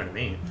ain't familiar to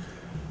me.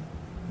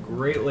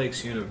 Great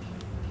Lakes University.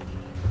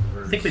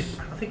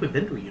 I don't think we've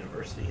been to a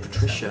university. In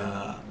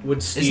Patricia.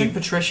 Would Steve... Isn't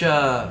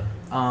Patricia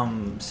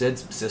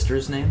Sid's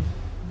sister's name?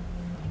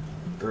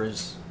 Or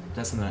is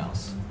that something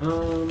else?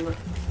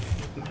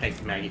 Hey,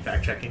 Maggie,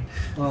 fact checking.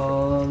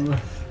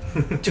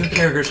 Two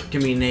characters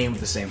can be named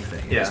the same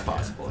thing. Yeah. It's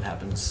possible. It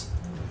happens.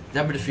 It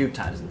happened a few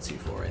times in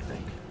C4, I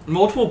think.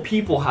 Multiple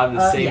people have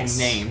the same yes.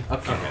 name.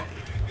 Okay.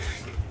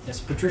 Yes,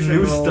 Patricia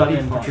New Roll study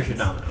and finds. Patricia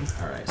Domino.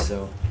 Alright,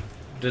 so...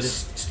 Does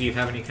Steve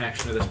have any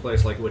connection to this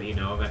place? Like, would he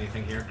know of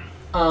anything here?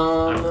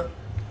 Not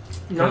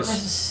Because-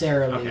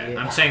 necessarily. Okay,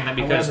 I'm saying that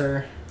because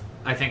However,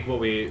 I think what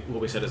we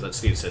said is that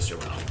Steve's sister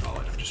went off to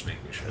college. I'm just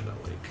making sure that,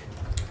 like...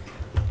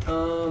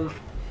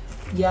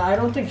 yeah, I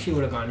don't think she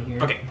would have gone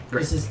here. Okay,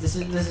 great. This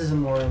is a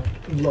more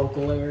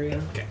local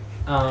area. Okay.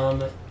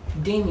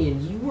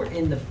 Damien, you were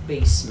in the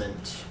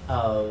basement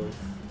of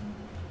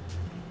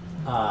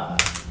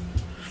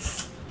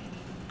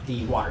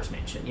the Waters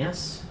Mansion,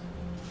 yes?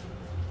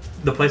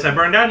 The place I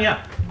burned down,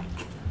 yeah.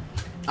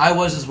 I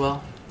was as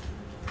well.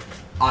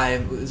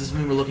 Is this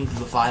when we were looking through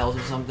the files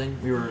or something?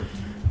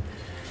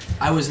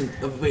 I was in...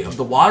 wait, of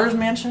the Waters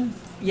Mansion?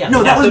 Yeah.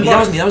 No, that that's was the me.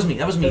 Waters-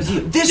 That was me. was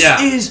you. This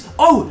Yeah. is...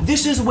 Oh,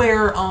 this is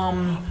where,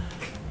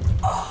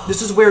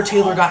 this is where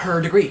Taylor got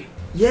her degree.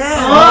 Yeah!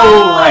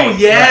 Oh, right.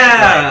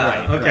 yeah.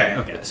 Right. Okay.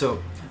 Okay.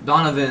 So,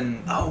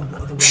 Donovan... Oh,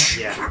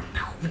 yeah.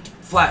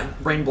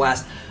 Flat brain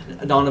blast.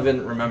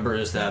 Donovan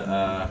remembers that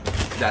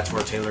that's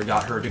where Taylor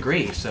got her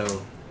degree, so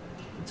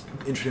it's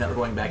interesting that we're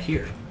going back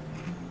here.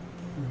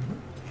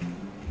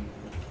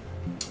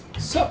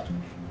 So,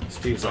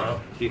 Steve's like...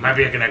 Might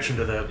be a connection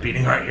to the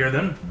beating heart here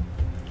then.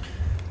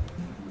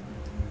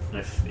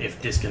 If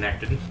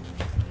disconnected.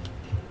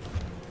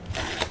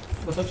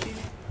 what's up,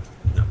 Steve?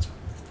 No, it's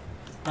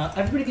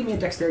Everybody give me a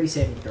dexterity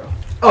saving throw.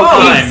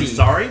 I'm easy.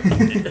 sorry.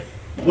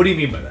 What do you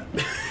mean by that?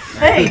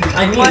 Hey,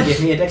 I mean,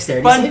 give me a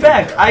dexterity fun saving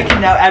fact, throw. I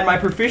can now add my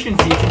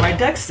proficiency to my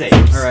dex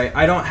saves. Alright,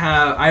 I don't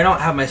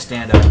have my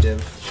stand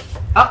active.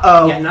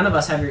 Uh-oh. Yeah, none of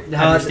us have your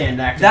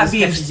stand active. that This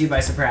being- catches you by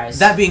surprise.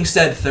 That being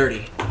said,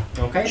 30.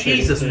 okay.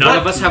 Jesus, None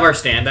of us have our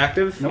stand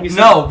active? Nope. You said?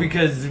 No,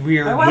 because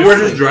we're... We were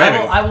just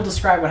driving. I will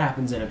describe what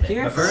happens in a bit.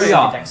 Here but we first,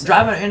 are,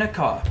 dexterity. driving in a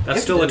car.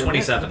 That's still a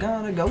 27.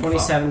 Gotta go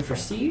 27 for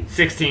Steve.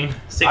 16.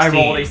 16. I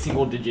rolled a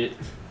single digit.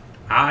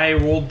 I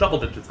rolled double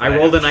digits. I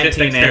rolled a have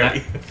shit 19 and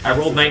dexterity. I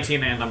rolled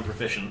 19 and I'm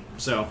proficient,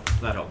 so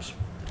that helps.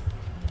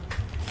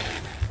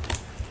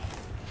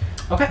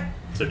 Okay.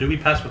 So do we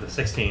pass with a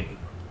 16?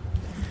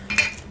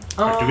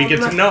 Or do we get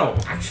to know?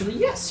 Actually,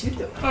 yes, you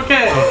do.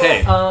 Okay.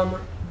 Okay.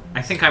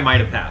 I think I might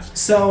have passed.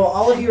 So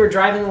all of you are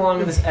driving along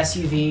in this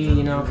SUV,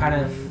 you know, kind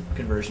of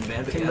Conversion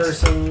band, but yes.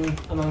 conversing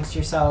amongst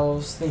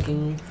yourselves,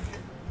 thinking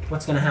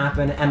what's going to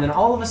happen, and then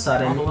all of a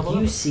sudden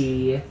you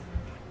see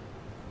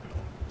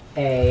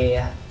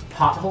a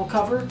pothole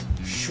cover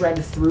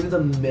shred through the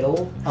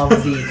middle of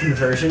the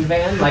conversion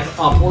van, like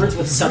upwards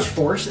with such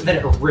force that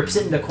it rips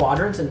it into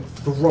quadrants and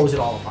throws it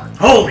all apart.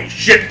 Holy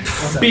shit!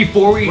 What's up?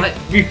 Before we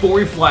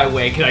fly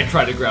away, can I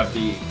try to grab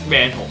the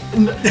manhole?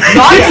 Not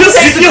to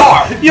save the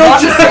car!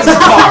 Not to save the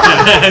car!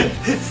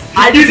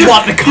 I just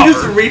want the You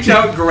just cover. reach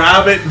out,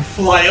 grab it, and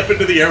fly up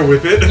into the air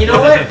with it. You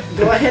know what?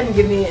 Go ahead and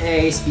give me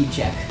a speed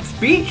check.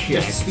 Speed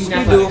check. Just speed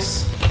and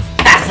athletics.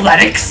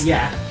 Athletics.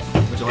 Yeah.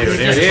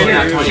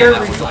 Pure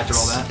reflex.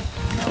 All that.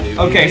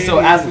 Okay, so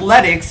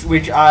athletics,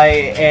 which I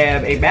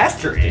am a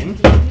master in.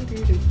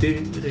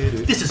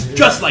 This is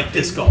just like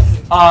disc golf.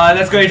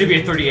 That's going to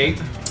be a 38.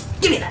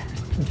 Give me that.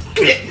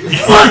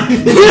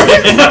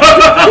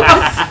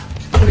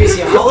 Okay,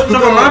 so all of you So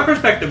from go- my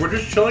perspective, we're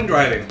just chilling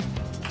driving.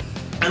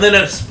 And then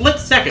in a split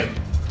second,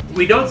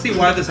 we don't see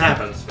why this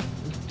happens.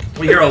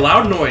 We hear a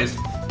loud noise,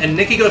 and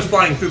Nikki goes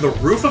flying through the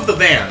roof of the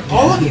van.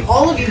 all of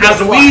you As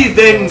go we flying.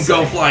 then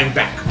go flying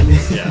back.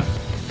 Yeah.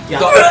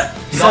 Yeah.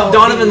 So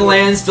Donovan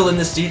lands still in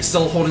the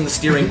still holding the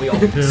steering wheel.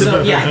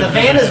 So yeah, the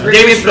van is ripped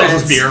Damien to spills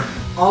his shreds. beer.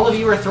 All of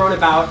you are thrown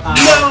about.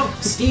 No!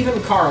 Steve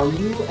and Carl,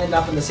 you end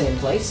up in the same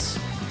place.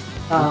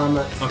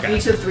 Okay.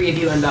 Each of the three of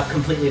you end up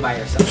completely by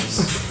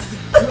yourselves.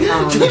 And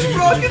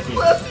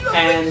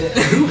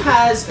who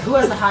has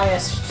the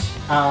highest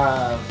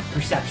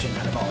perception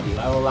out of all of you?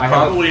 I will allow.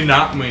 Probably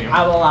not me.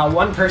 I will allow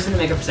one person to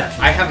make a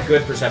perception. I have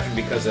good perception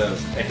because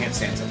of enhanced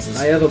stand senses.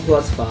 I have a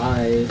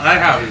 +5. I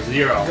have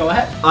 0. Go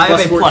ahead. I have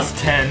Plus a 14.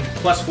 plus 10.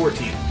 Plus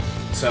 14.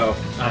 So,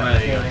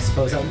 And I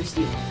suppose I'll be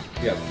Steve.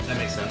 Yep. That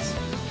makes sense.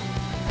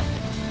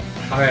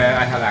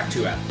 I have Act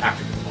 2 active at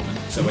the moment,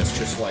 so it's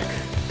just like,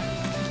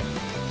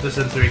 The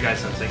sensory guy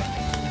sensing.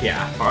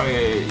 yeah.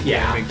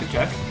 Yeah. Make the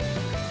check.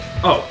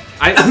 Oh,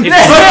 you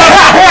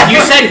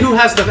said who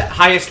has the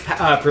highest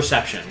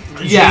perception.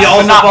 Yeah, He but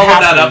also not followed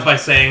that passive. up by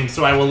saying,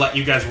 so I will let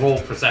you guys roll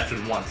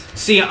perception once.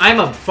 See, I'm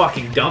a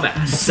fucking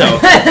dumbass, so...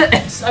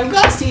 I'm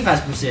glad Steve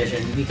has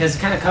precision because it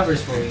kind of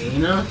covers for you, you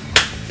know.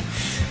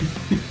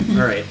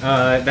 Alright,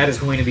 that is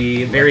going to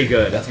be very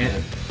good. That's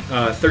good.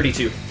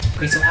 32.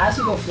 Okay, so as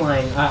you go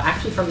flying,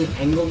 actually from the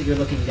angle that you're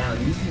looking down,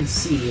 you can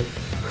see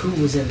who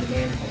was in the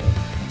manhole.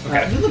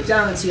 Okay. You look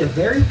down and see a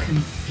very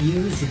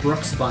confused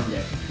Brooks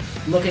Bundit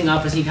looking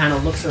up as he kind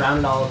of looks around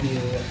at all of you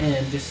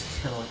and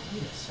just kind of like,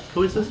 wait a second.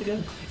 Who is this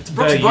again? It's The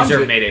Brooks user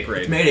Bungie. of Mayday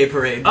Parade. It's Mayday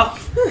Parade. Oh,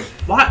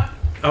 what?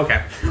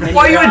 Okay. And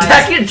Why are you realize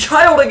attacking a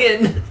child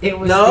again? It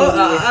was No,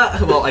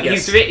 the... well, I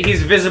guess.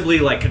 He's visibly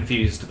like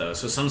confused though,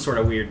 so some sort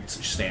of weird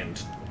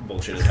stand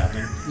bullshit is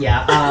happening.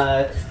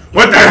 Yeah,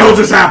 What the hell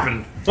just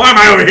happened? Why am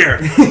I over here?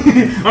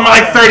 I'm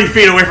like 30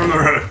 feet away from the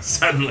road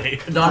suddenly.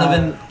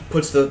 Donovan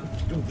puts the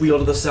wheel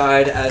to the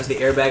side as the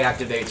airbag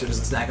activates so it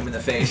doesn't smack him in the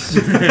face.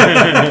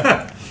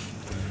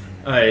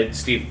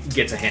 Steve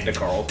gets a hand to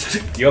Carl.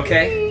 You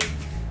okay?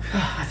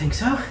 I think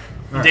so.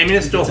 Damien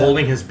is still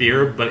holding his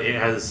beer, but it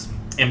has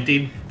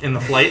emptied in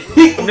the flight.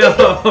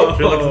 No.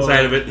 She looks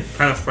inside of it,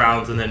 kind of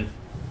frowns, and then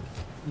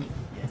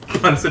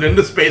punts it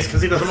into space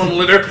because he doesn't want to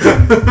litter.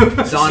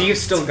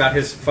 Steve's still got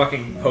his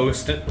fucking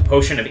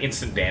potion of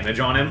instant damage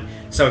on him,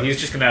 so he's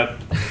just gonna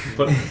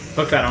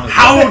hook that on his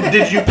How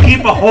did you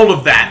keep a hold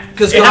of that?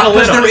 Because It had a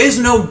lid on there it. is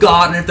no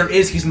God, and if there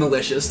is, he's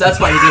malicious. That's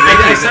why he did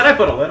I it. said I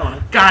put a lid on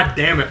it. God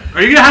damn it.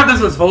 Are you going to have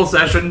this whole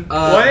session?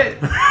 What?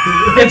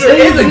 If there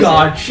is a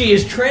god, she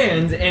is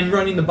trans and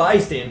running the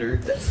bystander.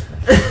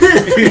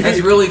 That's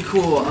really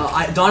cool.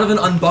 Donovan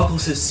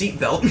unbuckles his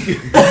seatbelt.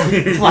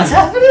 What's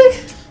happening?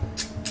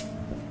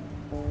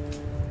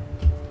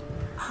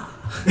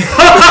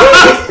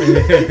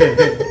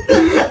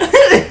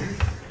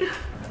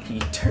 He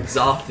turns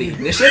off the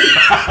ignition.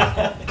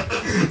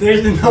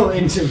 There's no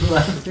engine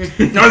left.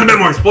 That was a bit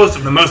more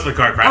explosive than most of the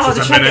car crashes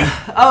I've been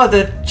in.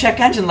 The check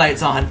engine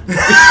light's on.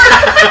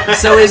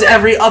 So is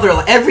every other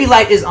light. Every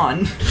light is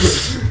on.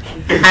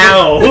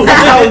 Ow!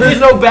 Wow, there's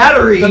no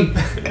battery.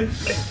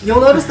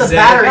 You'll notice the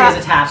Zero. battery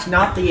is attached,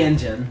 not the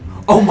engine.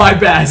 Oh my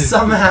bad.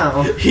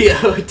 Somehow.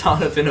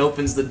 Donovan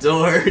opens the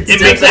door. It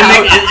makes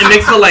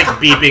the like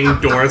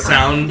beeping door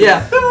sound.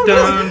 Yeah.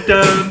 Dun,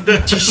 dun,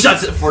 dun. She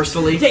shuts it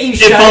forcefully. Yeah, you It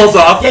shut falls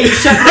off. Yeah, you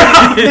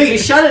shut no, you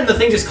shut it and the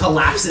thing just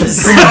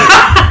collapses.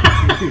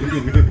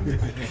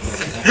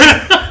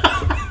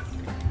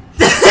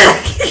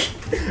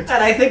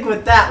 And I think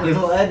with that we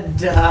will end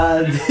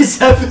this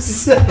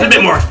episode. It's a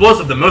bit more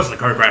explosive than most of the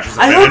car crashes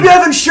I I've hope been you in.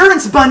 have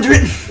insurance,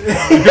 Bundrit.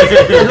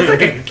 It looks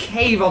like a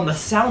cave on the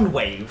sound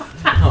wave.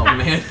 Oh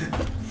man.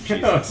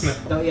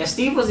 No, yeah,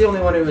 Steve was the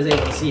only one who was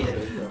able to see that it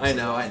was Brooks. I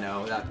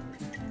know. That.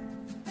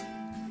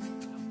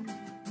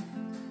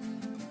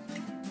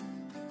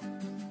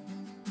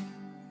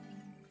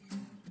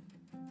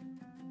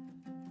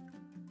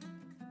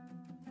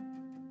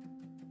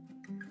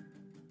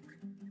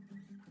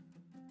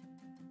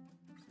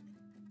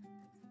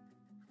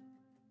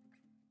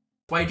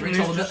 Why he drinks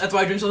all the, that's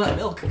why he drinks all that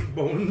milk.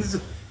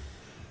 Bones.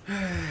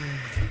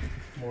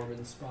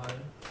 Mormon spy.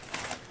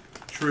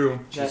 True.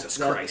 Jesus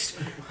That- Christ.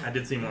 I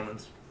did see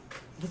Mormons.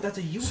 But that's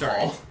a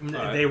U-Haul.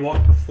 Sorry. They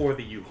walked before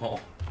the U-Haul.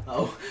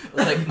 Oh, I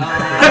was like, Damn,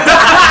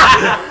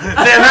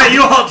 that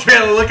U-Haul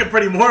trailer looking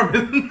pretty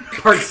Mormon.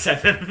 Part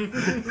 7.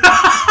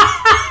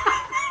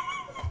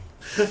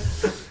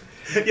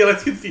 Yeah,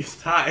 let's confuse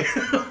Ty.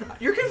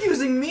 you're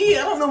confusing me.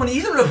 I don't know when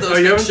either of those Oh,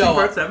 you haven't things seen show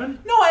Part up. 7?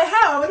 No, I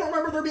have. I don't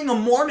remember there being a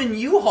Mormon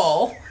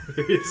U-Haul.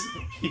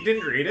 You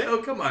didn't read it?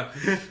 Oh, come on.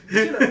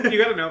 You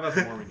gotta know about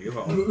the Mormon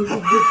U-Haul.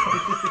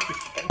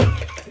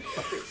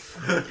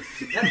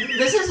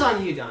 This is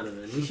on you,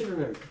 Donovan. You should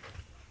remember.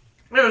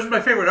 It was my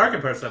favorite arc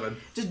in Part 7.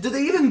 Do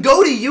they even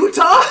go to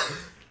Utah?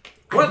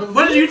 What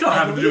does Utah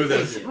have to do with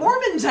this?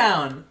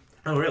 Mormontown.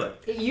 Oh, really?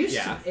 It used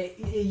Yeah. to.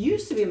 It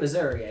used to be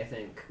Missouri, I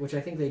think, which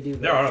I think they do.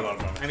 There are a lot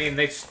of them. I mean,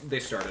 they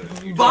started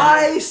it.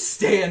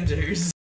 Bystanders.